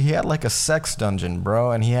R. Kelly? He had like a sex dungeon,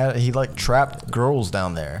 bro, and he like trapped girls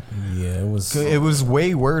down there. Yeah, it was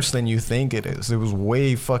way worse than you think it is. It was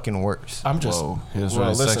way fucking worse. I'm just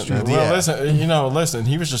listen. Listen.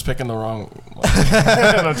 He was just picking the wrong.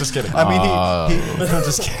 No, just kidding. I mean, I'm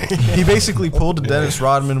just kidding. He basically pulled a Dennis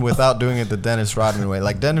Rodman without doing it the Dennis Rodman way.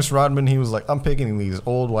 Like Dennis Rodman, he was like, I'm picking these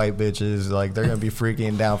old white bitches. Like they're gonna be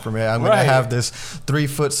freaking down for me. I'm gonna have this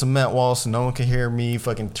 3-foot cement wall so no one can hear me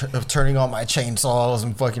fucking turning on my chainsaws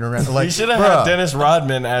and fucking around. Like he should have had Dennis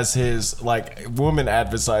Rodman as his like woman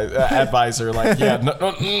advisor. Like Kelly,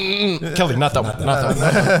 not that one,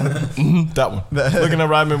 that one. Looking at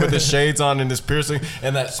Rodman with his shades on and his piercing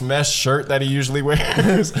and that mesh shirt that he usually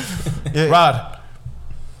wears. Yeah. Rod.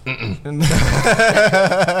 And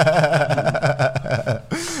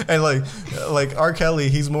like R. Kelly,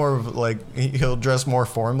 he's more of like he'll dress more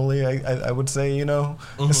formally. I would say,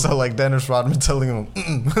 Mm-hmm. So like Dennis Rodman telling him,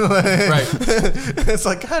 right? It's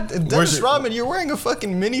like, God, Dennis Rodman, you're wearing a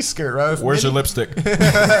fucking mini skirt, right? Where's your lipstick?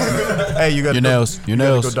 Hey, you got your nails. Your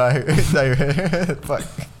nails. Go dye your hair. Fuck.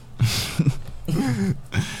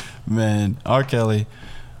 Man, R. Kelly.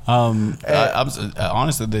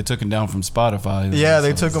 Honestly, they took him down from Spotify. Yeah,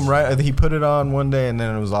 they took him right. He put it on one day and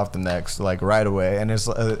then it was off the next, like right away. And it's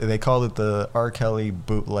they called it the R. Kelly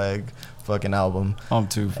bootleg fucking album. I'm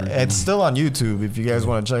too freaking. It's still on YouTube if you guys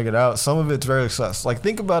want to check it out. Some of it's very sus. Like,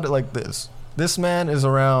 think about it like this. This man is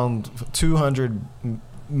around 200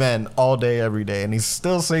 men all day, every day, and he's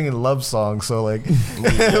still singing love songs. So, like,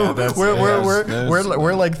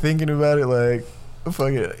 we're like thinking about it like,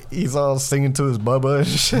 fuck it. He's all singing to his Bubba and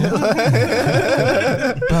shit.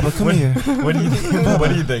 Bubba, come here. What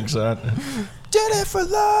do you think, Sean? Did it for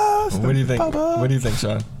love. What do you think? Bubba. What do you think,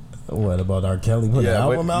 Sean? What about R. Kelly putting an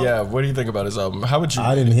album out? Yeah. What do you think about his album? How would you?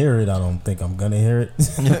 I didn't hear it. I don't think I'm gonna hear it.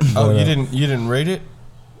 Oh, you didn't rate it?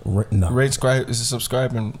 No. Rate,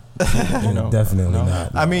 subscribe, and definitely no?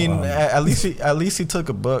 not. I mean, at least he took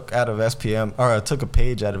a book out of SPM, or took a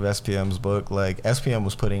page out of SPM's book. Like, SPM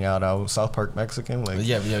was putting out South Park Mexican. Like,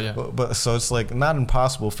 yeah. But so it's like not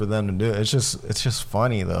impossible for them to do it. It's just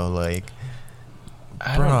funny though. Like,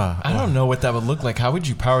 I don't know what that would look like. How would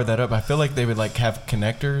you power that up? I feel like they would like have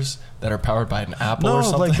connectors that are powered by an Apple or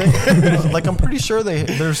something. Like I'm pretty sure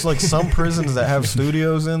there's like some prisons that have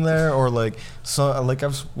studios in there, or like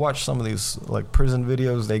I've watched some of these like prison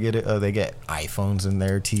videos. They get iPhones in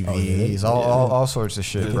there, TVs, all sorts of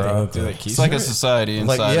shit, bro. It's like a society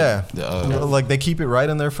inside. Like they keep it right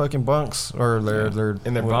in their fucking bunks, or they're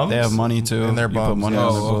in their bums. They have money too. In their bums. You put money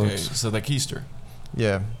on their okay. books. So like Keister.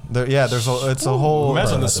 Yeah, it's a whole.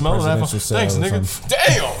 Imagine the smell of that. Thanks, nigga.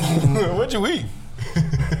 Damn. What'd you eat?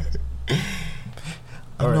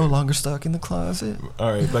 I'm no longer stuck in the closet.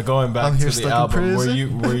 All right, but going back to the album,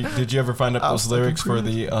 did you ever find up those lyrics for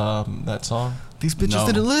the that song? These bitches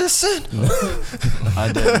didn't listen.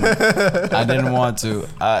 I didn't want to.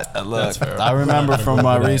 Look, I remember from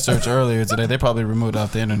my research earlier today, they probably removed it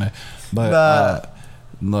off the internet. But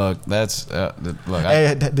look, that's look.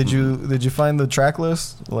 Hey, did you find the track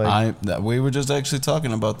list? Like, we were just actually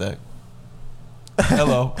talking about that.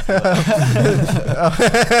 Hello.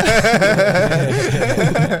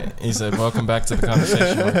 He said, "Welcome back to the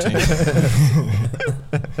conversation, Martin."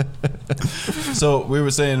 So we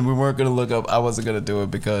were saying we weren't gonna look up. I wasn't gonna do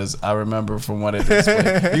it because I remember from what it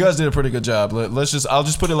explained. You guys did a pretty good job. I'll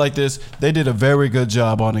just put it like this: they did a very good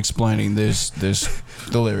job on explaining the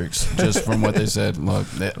lyrics just from what they said. Look,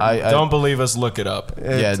 I don't believe us. Look it up.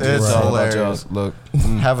 It's all hilarious. Look,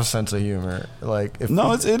 have a sense of humor. Like, it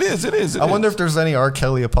is. I wonder if there's any R.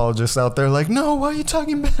 Kelly apologists out there. Like, no, why are you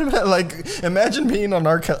talking bad about? Like, imagine being on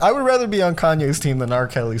R. Kelly. I would rather be on Kanye's team than R.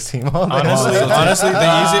 Kelly's team. Honestly,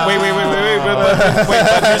 the easy. Wait.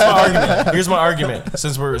 Here's my argument.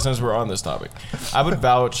 Since we're on this topic, I would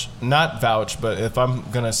not vouch, but if I'm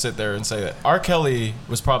gonna sit there and say that R. Kelly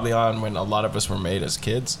was probably on when a lot of us were made as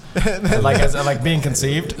kids, like being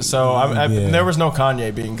conceived. So there was no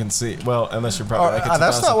Kanye being conceived. Well, unless you're probably like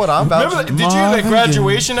that's not what I'm vouching. Remember, did you like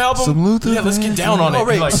graduation album? Yeah, let's get down on it.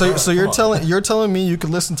 Right. Like, so you're telling me you could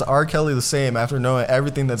listen to R. Kelly the same after knowing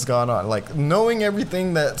everything that's gone on, like knowing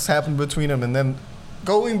everything that's happened between them, and then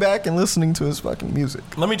going back and listening to his fucking music.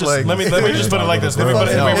 Let me just put it like this. Let me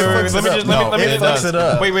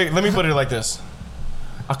put it like this.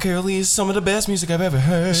 R. Kelly is some of the best music I've ever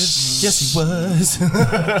heard. Yes, he was.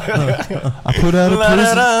 I put out a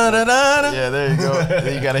prison. Yeah, there you go.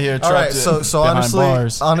 Then you gotta hear. All right, so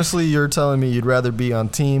honestly, you're telling me you'd rather be on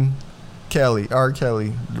Team R.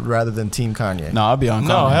 Kelly, rather than Team Kanye. No, I'll be on Kanye.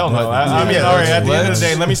 No, hell no. I mean, all right, at the end of the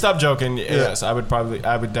day, let me stop joking. Yes, I would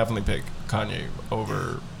definitely pick Kanye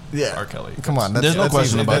over R. Kelly. Come on, there's no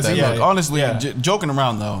question about that. Yeah, look, honestly, joking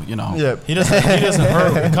around though, Yeah. He doesn't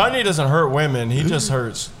hurt. Kanye doesn't hurt women. He just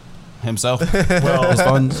hurts himself. Well, his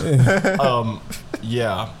funds.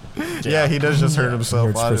 Yeah. Yeah, he does just hurt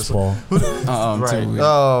himself. Chris Paul. Right.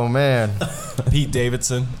 Oh man, Pete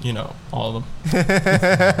Davidson, all of them.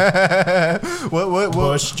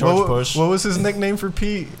 George Bush. What was his nickname for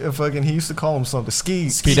Pete? Fucking, he used to call him something. Ski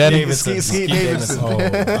Davidson. Ski Davidson.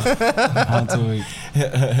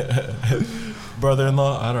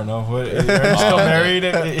 Brother-in-law, I don't know. What, are you still married?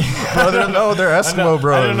 Brother-in-law, they're Eskimo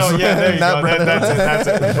bros. I don't know. Yeah, there you Not go. That's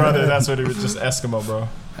it. Brother, that's what it was. Just Eskimo, bro.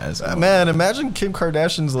 Man, imagine Kim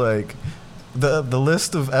Kardashian's like the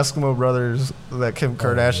list of Eskimo brothers that Kim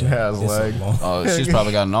Kardashian has. Like, she's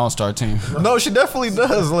probably got an all-star team. No, she definitely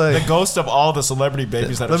does. Like, the ghost of all the celebrity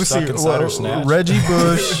babies that are stuck inside her snatch. Reggie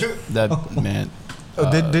Bush. That man.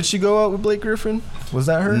 Did she go out with Blake Griffin? Was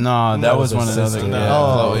that her? No, that was one of the other.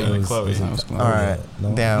 Chloe. All right.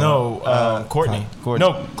 Damn. No, Courtney.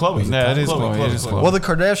 No, Chloe. Yeah, it is Chloe. Well, the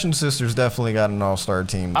Kardashian sisters definitely got an all-star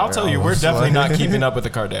team. I'll tell you, we're definitely not keeping up with the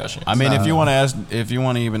Kardashians. I mean, if you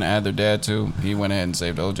want to even add their dad too, he went ahead and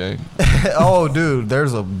saved OJ. Oh, dude,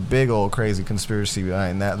 there's a big old crazy conspiracy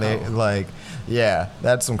behind that.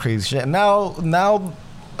 That's some crazy shit. Now,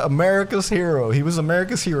 America's hero. He was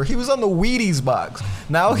America's hero. He was on the Wheaties box.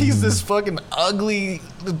 Now he's this fucking ugly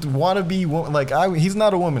wannabe woman. Like he's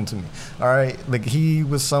not a woman to me. All right, like he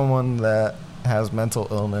was someone that has mental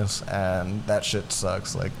illness, and that shit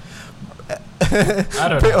sucks. Like. I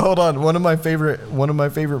don't know. Hold on. One of my favorite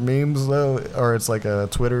memes though, or it's like a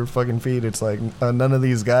Twitter fucking feed. It's like none of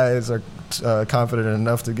these guys are confident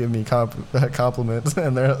enough to give me compliments,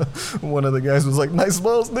 and one of the guys was like, "Nice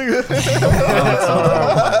balls, nigga."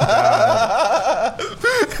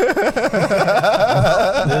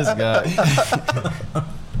 This guy.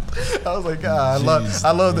 I was like, God,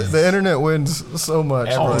 I love the internet wins so much.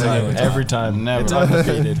 Every time, never. It's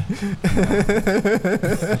undefeated.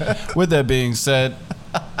 With that being said,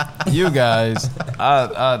 you guys,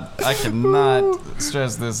 I cannot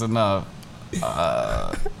stress this enough.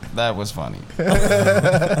 That was funny.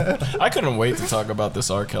 I couldn't wait to talk about this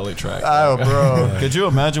R. Kelly track. Oh, bro. Could you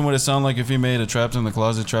imagine what it sounded like if he made a Trapped in the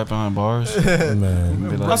Closet, Trapped Behind Bars?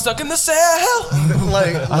 Man. I'm stuck in the cell.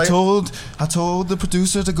 I told the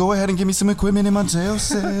producer to go ahead and give me some equipment in my jail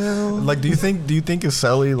cell. Like, do you think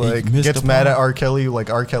Aselli like missed gets the mad part. at R. Kelly? Like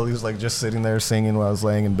R. Kelly's like just sitting there singing while I was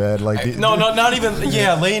laying in bed. Like, No, not even.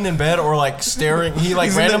 Yeah, laying in bed or like staring. He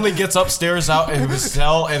like randomly gets up, stares out in his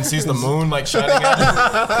cell and sees the moon like shining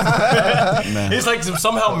at him. He's like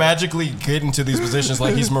somehow magically get into these positions,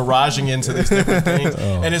 like he's miraging into these different things,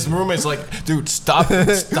 and his roommate's like, "Dude, stop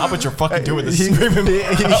what you're fucking doing!" This screaming.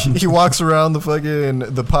 He walks around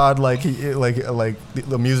the pod like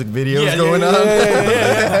the music videos going on.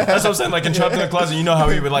 Yeah. That's what I'm saying. Like in Trapped in the Closet, you know how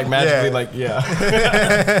he would like magically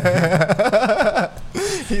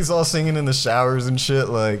He's all singing in the showers and shit.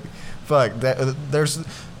 Like, fuck that. There's.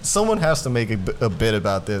 Someone has to make a bit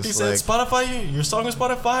about this. He said, "Spotify, your song on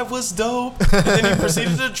Spotify was dope," and then he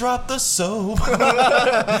proceeded to drop the soap.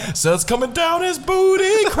 So it's coming down his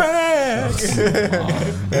booty cracks.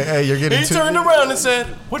 Hey, you're getting. He turned around and said,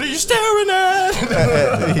 "What are you staring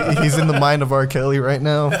at?" He's in the mind of R. Kelly right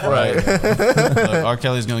now. Right. Look, R.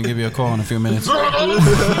 Kelly's gonna give you a call in a few minutes. Yo, that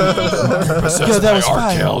was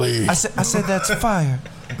R. Kelly. I said that's fire.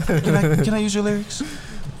 Can I use your lyrics?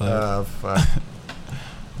 Fuck.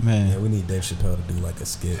 Man. Yeah, we need Dave Chappelle to do like a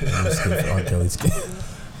skit for R. Kelly skit.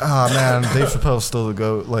 Oh man, Dave Chappelle's still the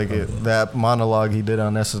GOAT. Like that monologue he did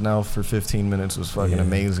on SNL for 15 minutes was fucking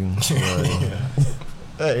amazing.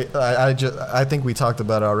 Hey, I think we talked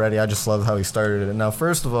about it already. I just love how he started it. Now,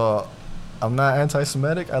 first of all, I'm not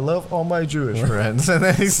anti-Semitic. I love all my Jewish friends. And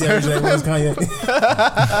then he started.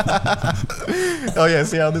 Oh yeah,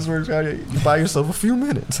 see how this works? Kanye? You buy yourself a few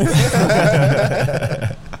minutes.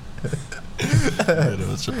 It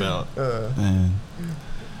was Chappelle.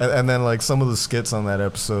 And then like some of the skits on that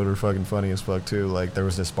episode are fucking funny as fuck too. Like there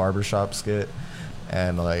was this barbershop skit,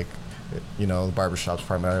 and like, you know, the barbershop's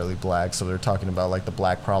primarily black, so they're talking about like the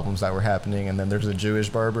black problems that were happening. And then there's a Jewish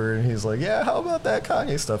barber, and he's like, "Yeah, how about that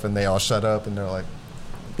Kanye stuff?" And they all shut up, and they're like,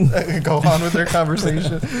 go on with their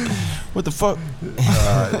conversation. What the fuck?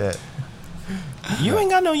 Yeah. You ain't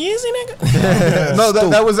got no Yeezy, nigga. No,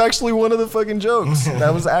 that was actually one of the fucking jokes.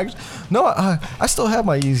 That was actually no. I still have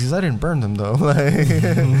my Yeezys. I didn't burn them though. Like,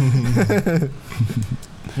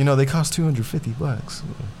 you know, they cost $250.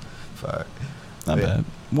 Fuck. Not bad.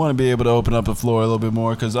 Want to be able to open up the floor a little bit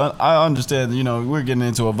more because I understand. You know, we're getting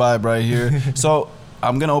into a vibe right here. So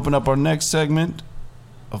I'm gonna open up our next segment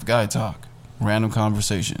of Guy Talk, random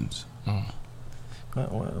conversations,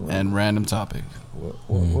 and random topic.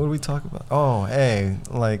 What do we talk about? Oh, hey,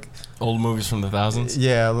 like Old movies from the thousands.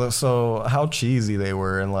 yeah. So how cheesy they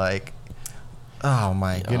were, and like, oh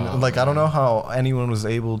my goodness, like I don't know how anyone was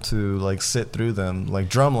able to like sit through them. Like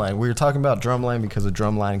Drumline, we were talking about Drumline because a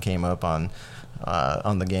Drumline came up on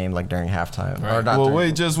the game like during halftime. Right. Or not Well, during-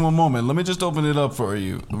 wait just one moment. Let me just open it up for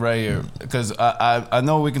you right here because I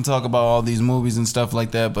know we can talk about all these movies and stuff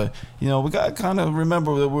like that, but you know we got to kind of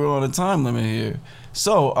remember that we're on a time limit here.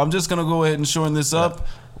 So I'm just gonna go ahead and shorten this up.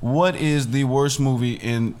 What is the worst movie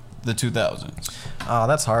in the 2000s? Oh,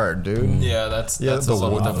 that's hard, dude. Yeah, that's Yeah,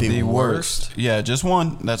 The worst. Yeah, just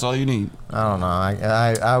one. That's all you need. I don't know.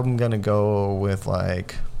 I'm gonna go with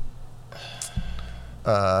like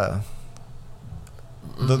the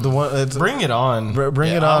one. It's, Bring It On.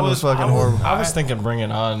 Bring It On was fucking horrible. I was thinking Bring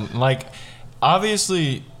It On. Like,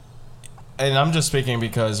 obviously, and I'm just speaking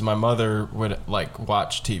because my mother would like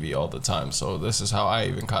watch TV all the time, so this is how I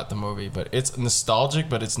even caught the movie. But it's nostalgic,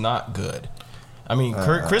 but it's not good. I mean,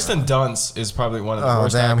 Kristen Dunst is probably one of the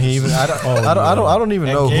worst. Damn, actors. he even. I don't even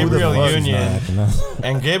And know Gabriel who the fuck. Union.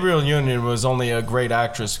 And Gabriel Union was only a great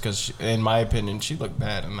actress because, in my opinion, she looked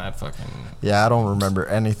bad in that fucking. Yeah, I don't remember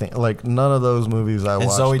anything. Like none of those movies I And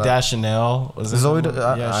watched. Zoe Deschanel was in Zoe that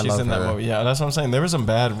movie. Yeah, I she's love in that her. movie. Yeah, that's what I'm saying. There were some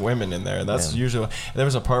bad women in there. That's Man. usually. There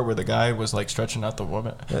was a part where the guy was like stretching out the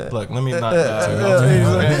woman. Look, let me not.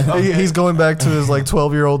 He's going back to his like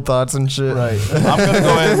 12-year-old thoughts and shit. Right. I'm gonna go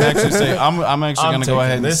ahead and actually say I'm actually I'm gonna go taking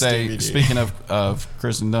ahead and this say DVD. speaking of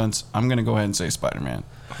Kristen Dunst, I'm gonna go ahead and say Spider-Man.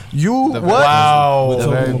 You what? Wow. With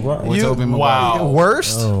Tobey Tobey Maguire. with You- Tobey Maguire. Wow.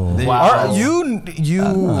 Worst? Oh. Wow. Are you?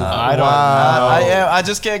 I don't Wow. I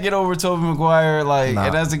just can't get over Tobey Maguire. Like, Nah.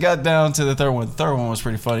 and as it got down to the third one was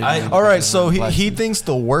pretty funny. to me. All right, so he Like, thinks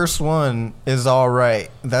the worst one is all right.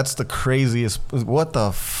 That's the craziest. What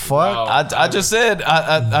the fuck? Wow. I just said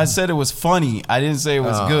I said it was funny. I didn't say it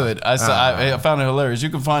was good. I said I found it hilarious. You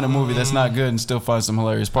can find a movie that's not good and still find some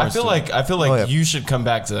hilarious I parts. feel to it. like Oh, yeah. you should come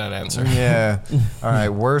back to that answer. Yeah. All right,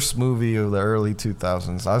 worst movie of the early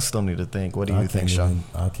 2000s. I still need to think. What do you think, Sean?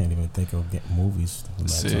 I can't even think of movies. From that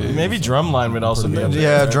See. time. Maybe Drumline would also be up there.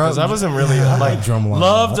 Yeah, because I wasn't really like Drumline.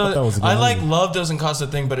 Love. I thought that was a good I like movie. Love doesn't cost a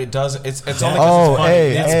thing, but it does. It's only Oh, because it's funny.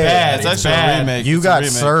 hey, It's hey. bad. It's It's actually a bad. remake. You It's a Got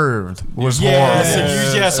remake. Served was Yes,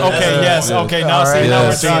 horrible. yes, okay, yes, okay. Now All see, right, now we're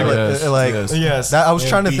yes, talking. yes. like Yes. that, I was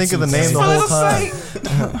trying to think of the name the whole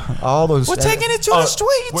time. All those. We're taking it to the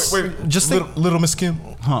streets. Wait, Just think, little Miss Kim.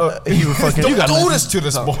 you were fucking. Don't do this to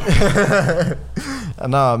this boy.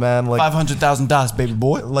 Nah, man. Like $500,000, baby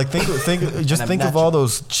boy. Like think of all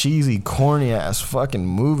those cheesy, corny ass fucking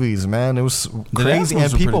movies, man. It was dance crazy, moves and were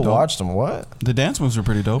pretty people dope. watched them. What? The dance moves were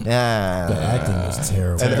pretty dope. Yeah, The acting was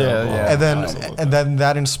terrible. and then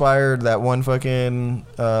that inspired that one fucking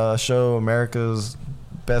show, America's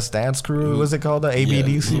Best Dance Crew. What's it called? The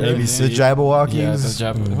ABDC, Yeah, ABC. the Jabberwockies. Yeah, the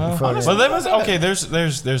Jab- well, Fuck. well, there was okay. There's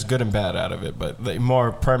good and bad out of it, but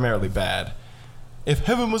more primarily bad. If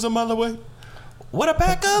heaven was a mile away, would I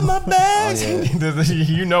pack up my bags?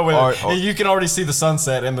 You know, when you can already see the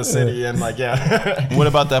sunset in the city, and like, yeah. What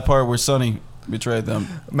about that part where Sonny betrayed them?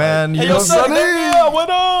 Man, you Hey, know, yo, Sonny, yeah, what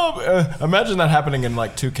up? Imagine that happening in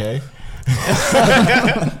like 2K.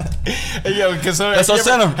 Yo, because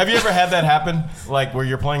have you ever had that happen? Like where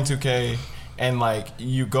you're playing 2K and like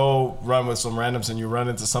you go run with some randoms and you run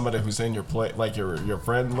into somebody who's in your play, like your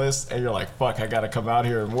friend list, and you're like, "Fuck, I gotta come out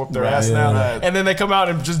here and whoop their ass now." right. And then they come out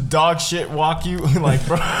and just dog shit walk you, like,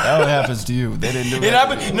 bro. That what happens to you. They didn't do It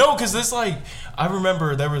happened. No, because this like I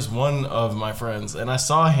remember there was one of my friends and I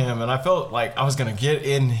saw him and I felt like I was gonna get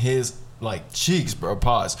in his like cheeks, bro.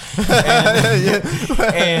 Pause.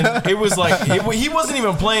 And it was like he wasn't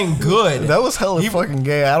even playing good. that was hella fucking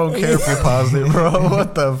gay. I don't care if you're positive, bro.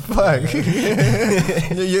 What the fuck?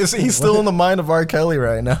 He's still in the mind of R. Kelly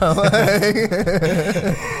right now.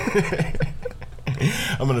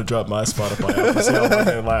 I'm gonna drop my Spotify album, see how long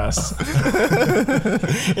it lasts.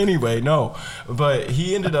 Anyway, no, but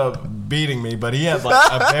he ended up beating me, but he had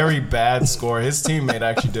like a very bad score. His teammate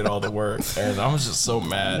actually did all the work, and I was just so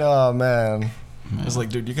mad. Oh man. I was like,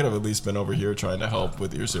 dude, you could have at least been over here trying to help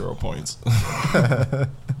with your 0 points.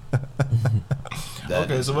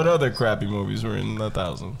 Okay, so what other crappy movies were in the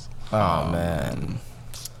thousands? Oh man.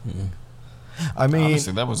 I mean,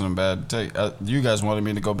 Honestly, that wasn't a bad take. You guys wanted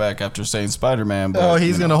me to go back after saying Spider-Man, but oh,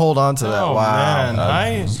 he's gonna hold on to that. Oh Wow. man,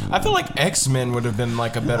 I feel like X-Men would have been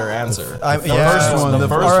like a better answer. The first one, the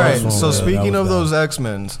first all right. one. So Yeah, speaking that of was those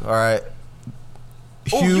X-Men, all right.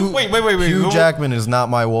 Oh, wait. Hugh Jackman is not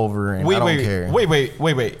my Wolverine. I don't care.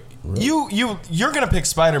 Wait. You're gonna pick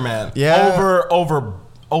Spider-Man Yeah. over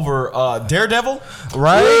Daredevil?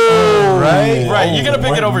 Right? Right. You're gonna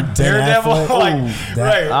pick it over Daredevil? Affleck? Like, Ooh, that-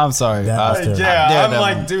 right. I'm sorry. That was terrible. Yeah, Daredevil.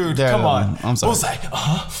 I'm like, dude, Daredevil. come on. I'm sorry. Bullseye.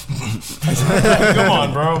 Come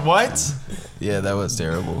on, bro. What? Yeah, that was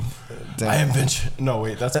terrible. I am Vince. No,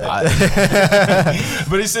 wait, that's bad.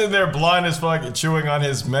 But he's sitting there blind as fuck and chewing on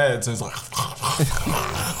his meds. And he's like,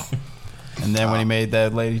 And then when he made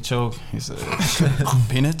that lady choke, he said,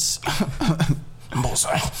 "Peanuts."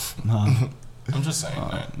 bullseye. I'm just saying,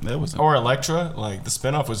 man. That was Or Elektra, like the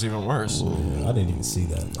spinoff was even worse. I didn't even see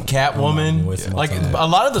that. Catwoman, Wasting my like time. a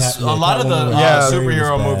lot of the Catwoman was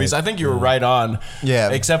superhero bad. movies. I think you were right on. Yeah.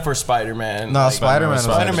 Except for Spider-Man. No, Like, Spider-Man was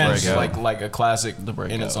Spider-Man's the breakout. like a classic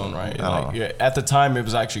in its own right. Like, yeah, at the time, it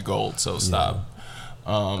was actually gold. So stop.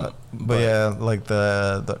 But yeah, like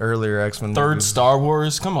the earlier X-Men. Third movies. Star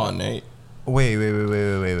Wars. Come on, Nate. Wait.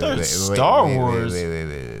 Star Wars.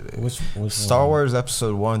 Which Star Wars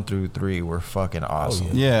Episode 1 through 3 were fucking awesome.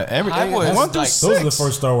 Yeah, I was 1 through like- 6. Those are the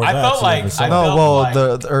first Star Wars. I felt like- ever saw. I No, felt well, like-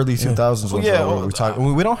 the early 2000s ones. yeah, are what we talk.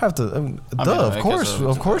 We don't have to. Of I course, guess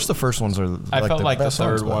of course, the first ones are. I felt like the best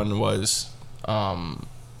third ones, one was.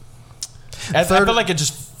 I felt like it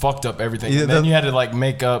just fucked up everything. Yeah, And then you had to like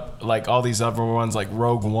make up like all these other ones, like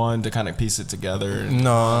Rogue One, to kind of piece it together.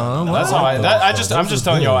 No, That's how I'm just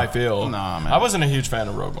telling you how I feel. Nah, man. I wasn't a huge fan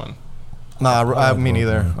of Rogue One. nah, me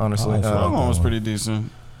neither. Honestly, I like Rogue One was pretty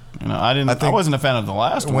decent. You know, I think wasn't a fan of the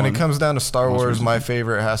last one. when it comes down to Star Most Wars, recently. my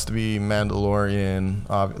favorite has to be Mandalorian.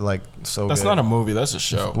 Like so. That's good. not a movie. That's a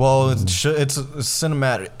show. Well, it's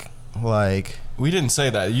cinematic. Like. We didn't say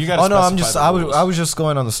that. You got to. Oh no, I was just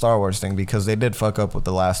going on the Star Wars thing because they did fuck up with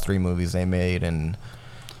the last 3 movies they made, and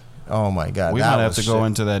oh my god, we that might have was to go shit.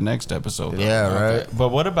 into that next episode. Though. Yeah, Okay. right. But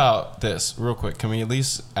what about this, real quick? Can we at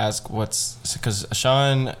least ask because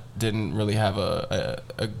Sean didn't really have a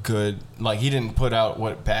good, like, he didn't put out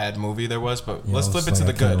what bad movie there was, but Yeah, let's I was flip it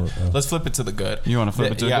to the saying, good. Let's flip it to the good. You want to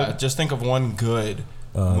flip it to yeah, good? just think of one good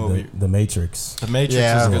movie. The Matrix. The Matrix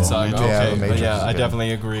Yeah. is a good Yeah, saga. The Okay, Matrix but yeah, is I good.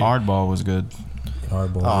 definitely agree. Hardball was good.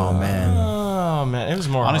 Hardball. Oh man. Oh man, it was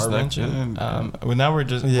more Honestly, heart-wrenching. yeah. Well, now we're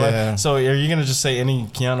just Yeah. So are you gonna just say any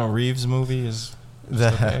Keanu Reeves movie is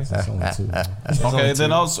okay? That's only 2. That's Okay,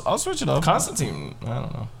 then I'll switch it up. Constantine? I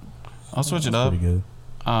don't know. I'll switch it up. pretty good.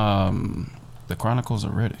 The Chronicles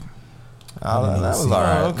of Riddick. Oh, that was see.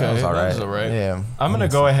 alright. Okay, that was that alright. was alright. Yeah. I'm gonna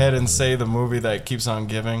go ahead and say the movie that keeps on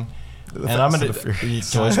giving. And I'm gonna Toy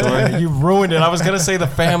Story. You ruined it. I was gonna say the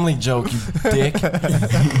Family Joke, you dick.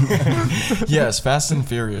 Yes, Fast and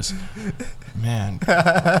Furious. Man,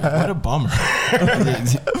 what a bummer.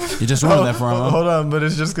 You just ruined that for him. Huh? Hold on, but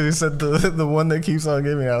it's just because you said the one that keeps on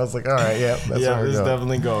giving. I was like, all right, yeah, that's Yeah, where it's we go.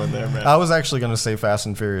 definitely going there, man. I was actually gonna say Fast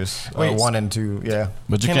and Furious Wait, 1 and 2. Yeah.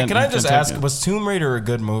 But you Can can't. I you just can't ask, take it. was Tomb Raider a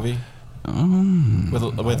good movie?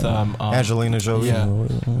 With Angelina Jolie. yeah.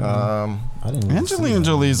 I didn't really Angelina see that.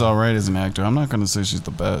 Jolie's alright as an actor. I'm not gonna say she's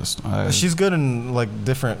the best. She's good in like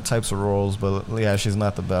different types of roles, but yeah, she's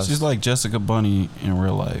not the best. She's like Jessica Bunny in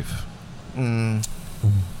real life,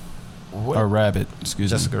 or Rabbit.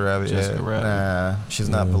 Excuse Jessica me. Rabbit. Jessica yeah. Rabbit. Nah, she's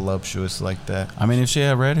not voluptuous like that. I mean, if she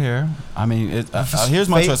had red hair, I mean, here's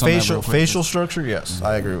my choice on that. facial real quick. facial structure. Yes,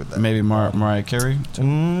 I agree with that. Maybe Mariah Carey.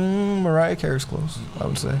 Mariah Carey's close, I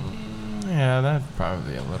would say. Yeah, that'd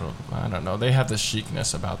probably be a little. I don't know. They have the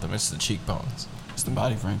chicness about them. It's the cheekbones. It's the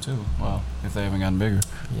body frame too. Well, if they haven't gotten bigger.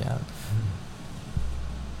 Yeah.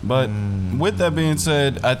 But with that being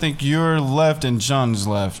said, I think you're left and John's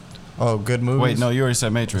left. Oh, good movies. Wait, no, you already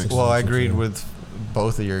said Matrix. Well, I agreed with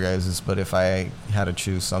both of your guys's, but if I had to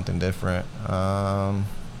choose something different, I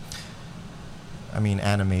mean,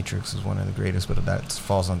 Animatrix is one of the greatest, but that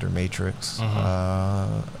falls under Matrix.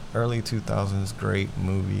 Early 2000s, great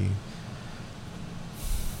movie.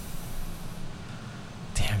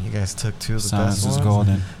 Damn, you guys took two of the Science best is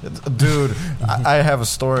ones. golden. Dude, I have a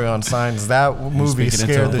story on Signs. That movie speaking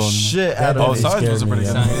into scared a the golden- shit out of Oh, me. Signs was a pretty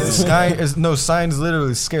good movie. Signs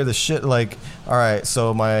literally scared the shit. Like, all right,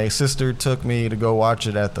 so my sister took me to go watch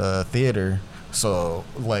it at the theater. So,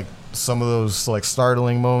 like, some of those like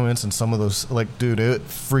startling moments and some of those, like, dude, it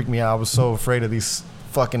freaked me out. I was so afraid of these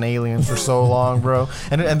fucking aliens for so long, bro.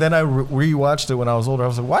 And then I rewatched it when I was older. I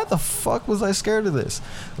was like, why the fuck was I scared of this?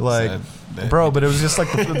 Like, bro, but it was just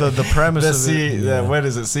like the premise of it. What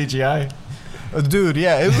is it? CGI? Dude,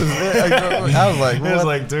 yeah, it was. I was like, It was what?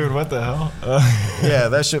 like, dude, what the hell? Yeah,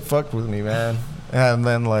 that shit fucked with me, man. And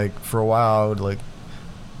then like for a while, I would like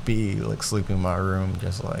be like sleeping in my room,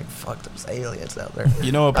 just like fuck those aliens out there.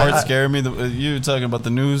 You know what part scared me? You were talking about the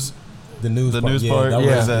news. The news The part, news yeah, part, that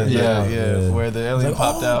was- yeah, where the alien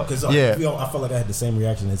popped out. 'cause Yeah. I felt like I had the same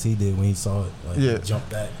reaction as he did when he saw it. Like, Yeah. he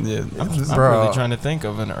jumped back. Yeah, I'm Bro. really trying to think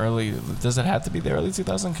of an early. Does it have to be the early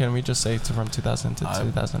 2000s? Can we just say from 2000 to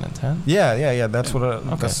 2010? Yeah. That's what. Okay.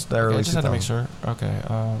 That's the Okay, early I just had to make 2000s. sure. Okay.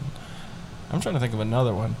 I'm trying to think of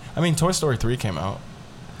another one. I mean, Toy Story 3 came out,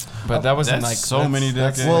 but that wasn't That's like so many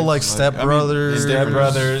decades. Well, like Step Brothers. Step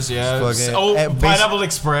Brothers, yeah. Fucking- Oh, and Pineapple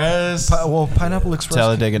Express. Pineapple Express.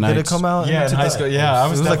 Talladega Did it Nights. come out? Yeah, in high school. Yeah, I It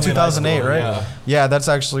was was like definitely in high 2008, school, right? yeah. Yeah, that's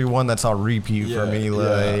actually one that's on repeat for me.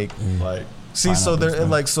 Like, Like, see, so Pineapple there, Express.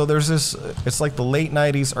 like, so there's this. It's like the late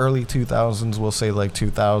 '90s, early 2000s. We'll say like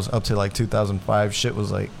 2000 up to like 2005. Shit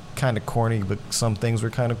was like kind of corny, but some things were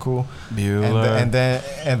kind of cool. Bueller.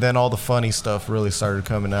 And then all the funny stuff really started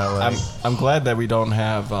coming out. Like, I'm glad that we don't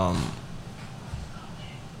have.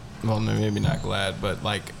 Well, maybe not glad, but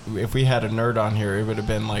like if we had a nerd on here, it would have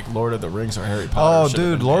been like Lord of the Rings or Harry Potter. oh, should have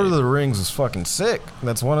dude, been Lord made. of the Rings is fucking sick.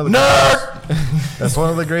 That's one of the That's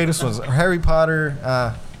one of the greatest ones. Harry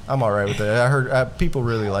Potter. I'm all right with it. I heard people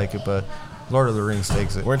really like it, but Lord of the Rings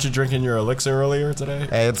takes it. Weren't you drinking your elixir earlier today?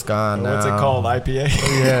 Hey, it's gone now. What's it called? IPA?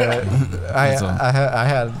 Yeah, I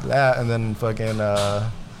had that, and then fucking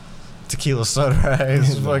tequila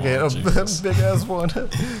sunrise, fucking a big ass one.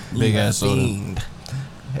 Big ass soda.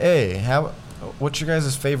 Hey, what's your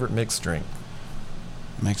guys' favorite mixed drink?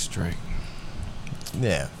 Mixed drink.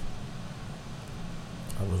 Yeah.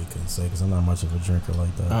 I really couldn't say because I'm not much of a drinker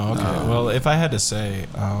like that. Oh, okay. Well, if I had to say,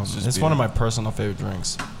 it's one of my personal favorite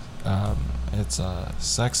drinks. It's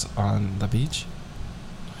sex on the beach.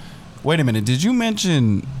 Wait a minute. Did you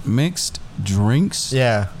mention mixed drinks?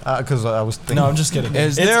 Yeah, because I was thinking. No, I'm just kidding.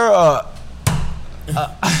 Is there a?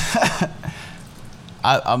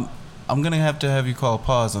 I'm gonna have to have you call a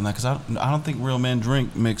pause on that because I don't think real men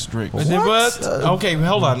drink mixed drinks. What? Okay,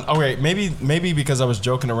 hold on. Okay, maybe because I was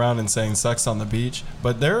joking around and saying sex on the beach,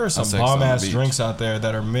 but there are some bomb ass drinks out there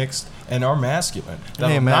that are mixed and are masculine.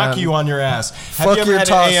 That'll knock you on your ass. Fuck your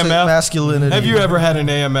toxic masculinity. Have you ever had an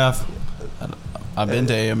AMF? I've been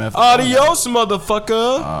to AMF. Adios, motherfucker.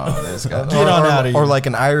 Oh, this guy. Get on out of here. Or like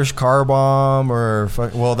an Irish car bomb, or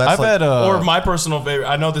that's had or my personal favorite.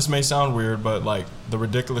 I know this may sound weird, but like the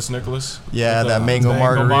ridiculous Nicholas. Yeah, that mango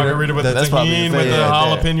margarita with the tahini, with the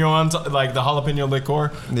jalapeno on top, like the jalapeno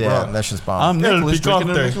liquor. Yeah, that's just bomb. I'm Nicholas drinking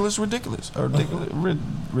a Nicholas ridiculous.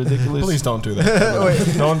 Ridiculous. Please don't do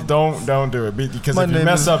that. don't do it because if you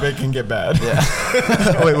mess up, it can get bad.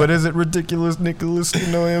 Yeah. Wait, what is it? Ridiculous Nicholas. You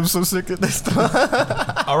know, I'm so sick of this stuff.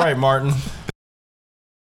 All right, Martin.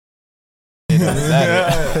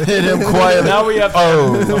 Hit him quietly. Now we have.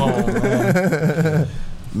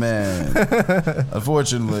 Man.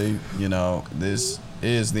 Unfortunately, this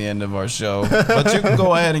is the end of our show. But you can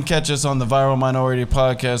go ahead and catch us on the Viral Minority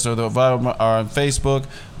Podcast or on Facebook,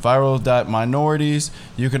 viral.minorities.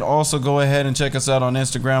 You can also go ahead and check us out on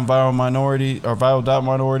Instagram, Viral Minority or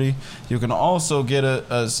viral.minority. You can also get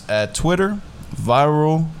us at Twitter,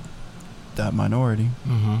 viral.minority.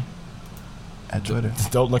 Mm-hmm. At Twitter.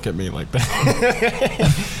 Don't look at me like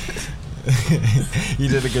that. You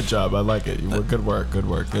did a good job. I like it. Good work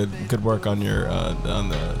on your on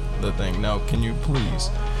the thing. Now, can you please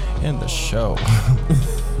end the show?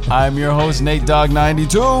 I'm your host, Nate Dogg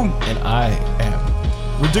 92, and I am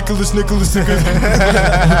Ridiculous Nicholas.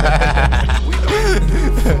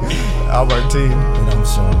 Albertine. And I'm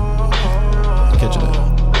Sean. Catch you later.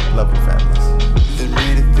 Love your family.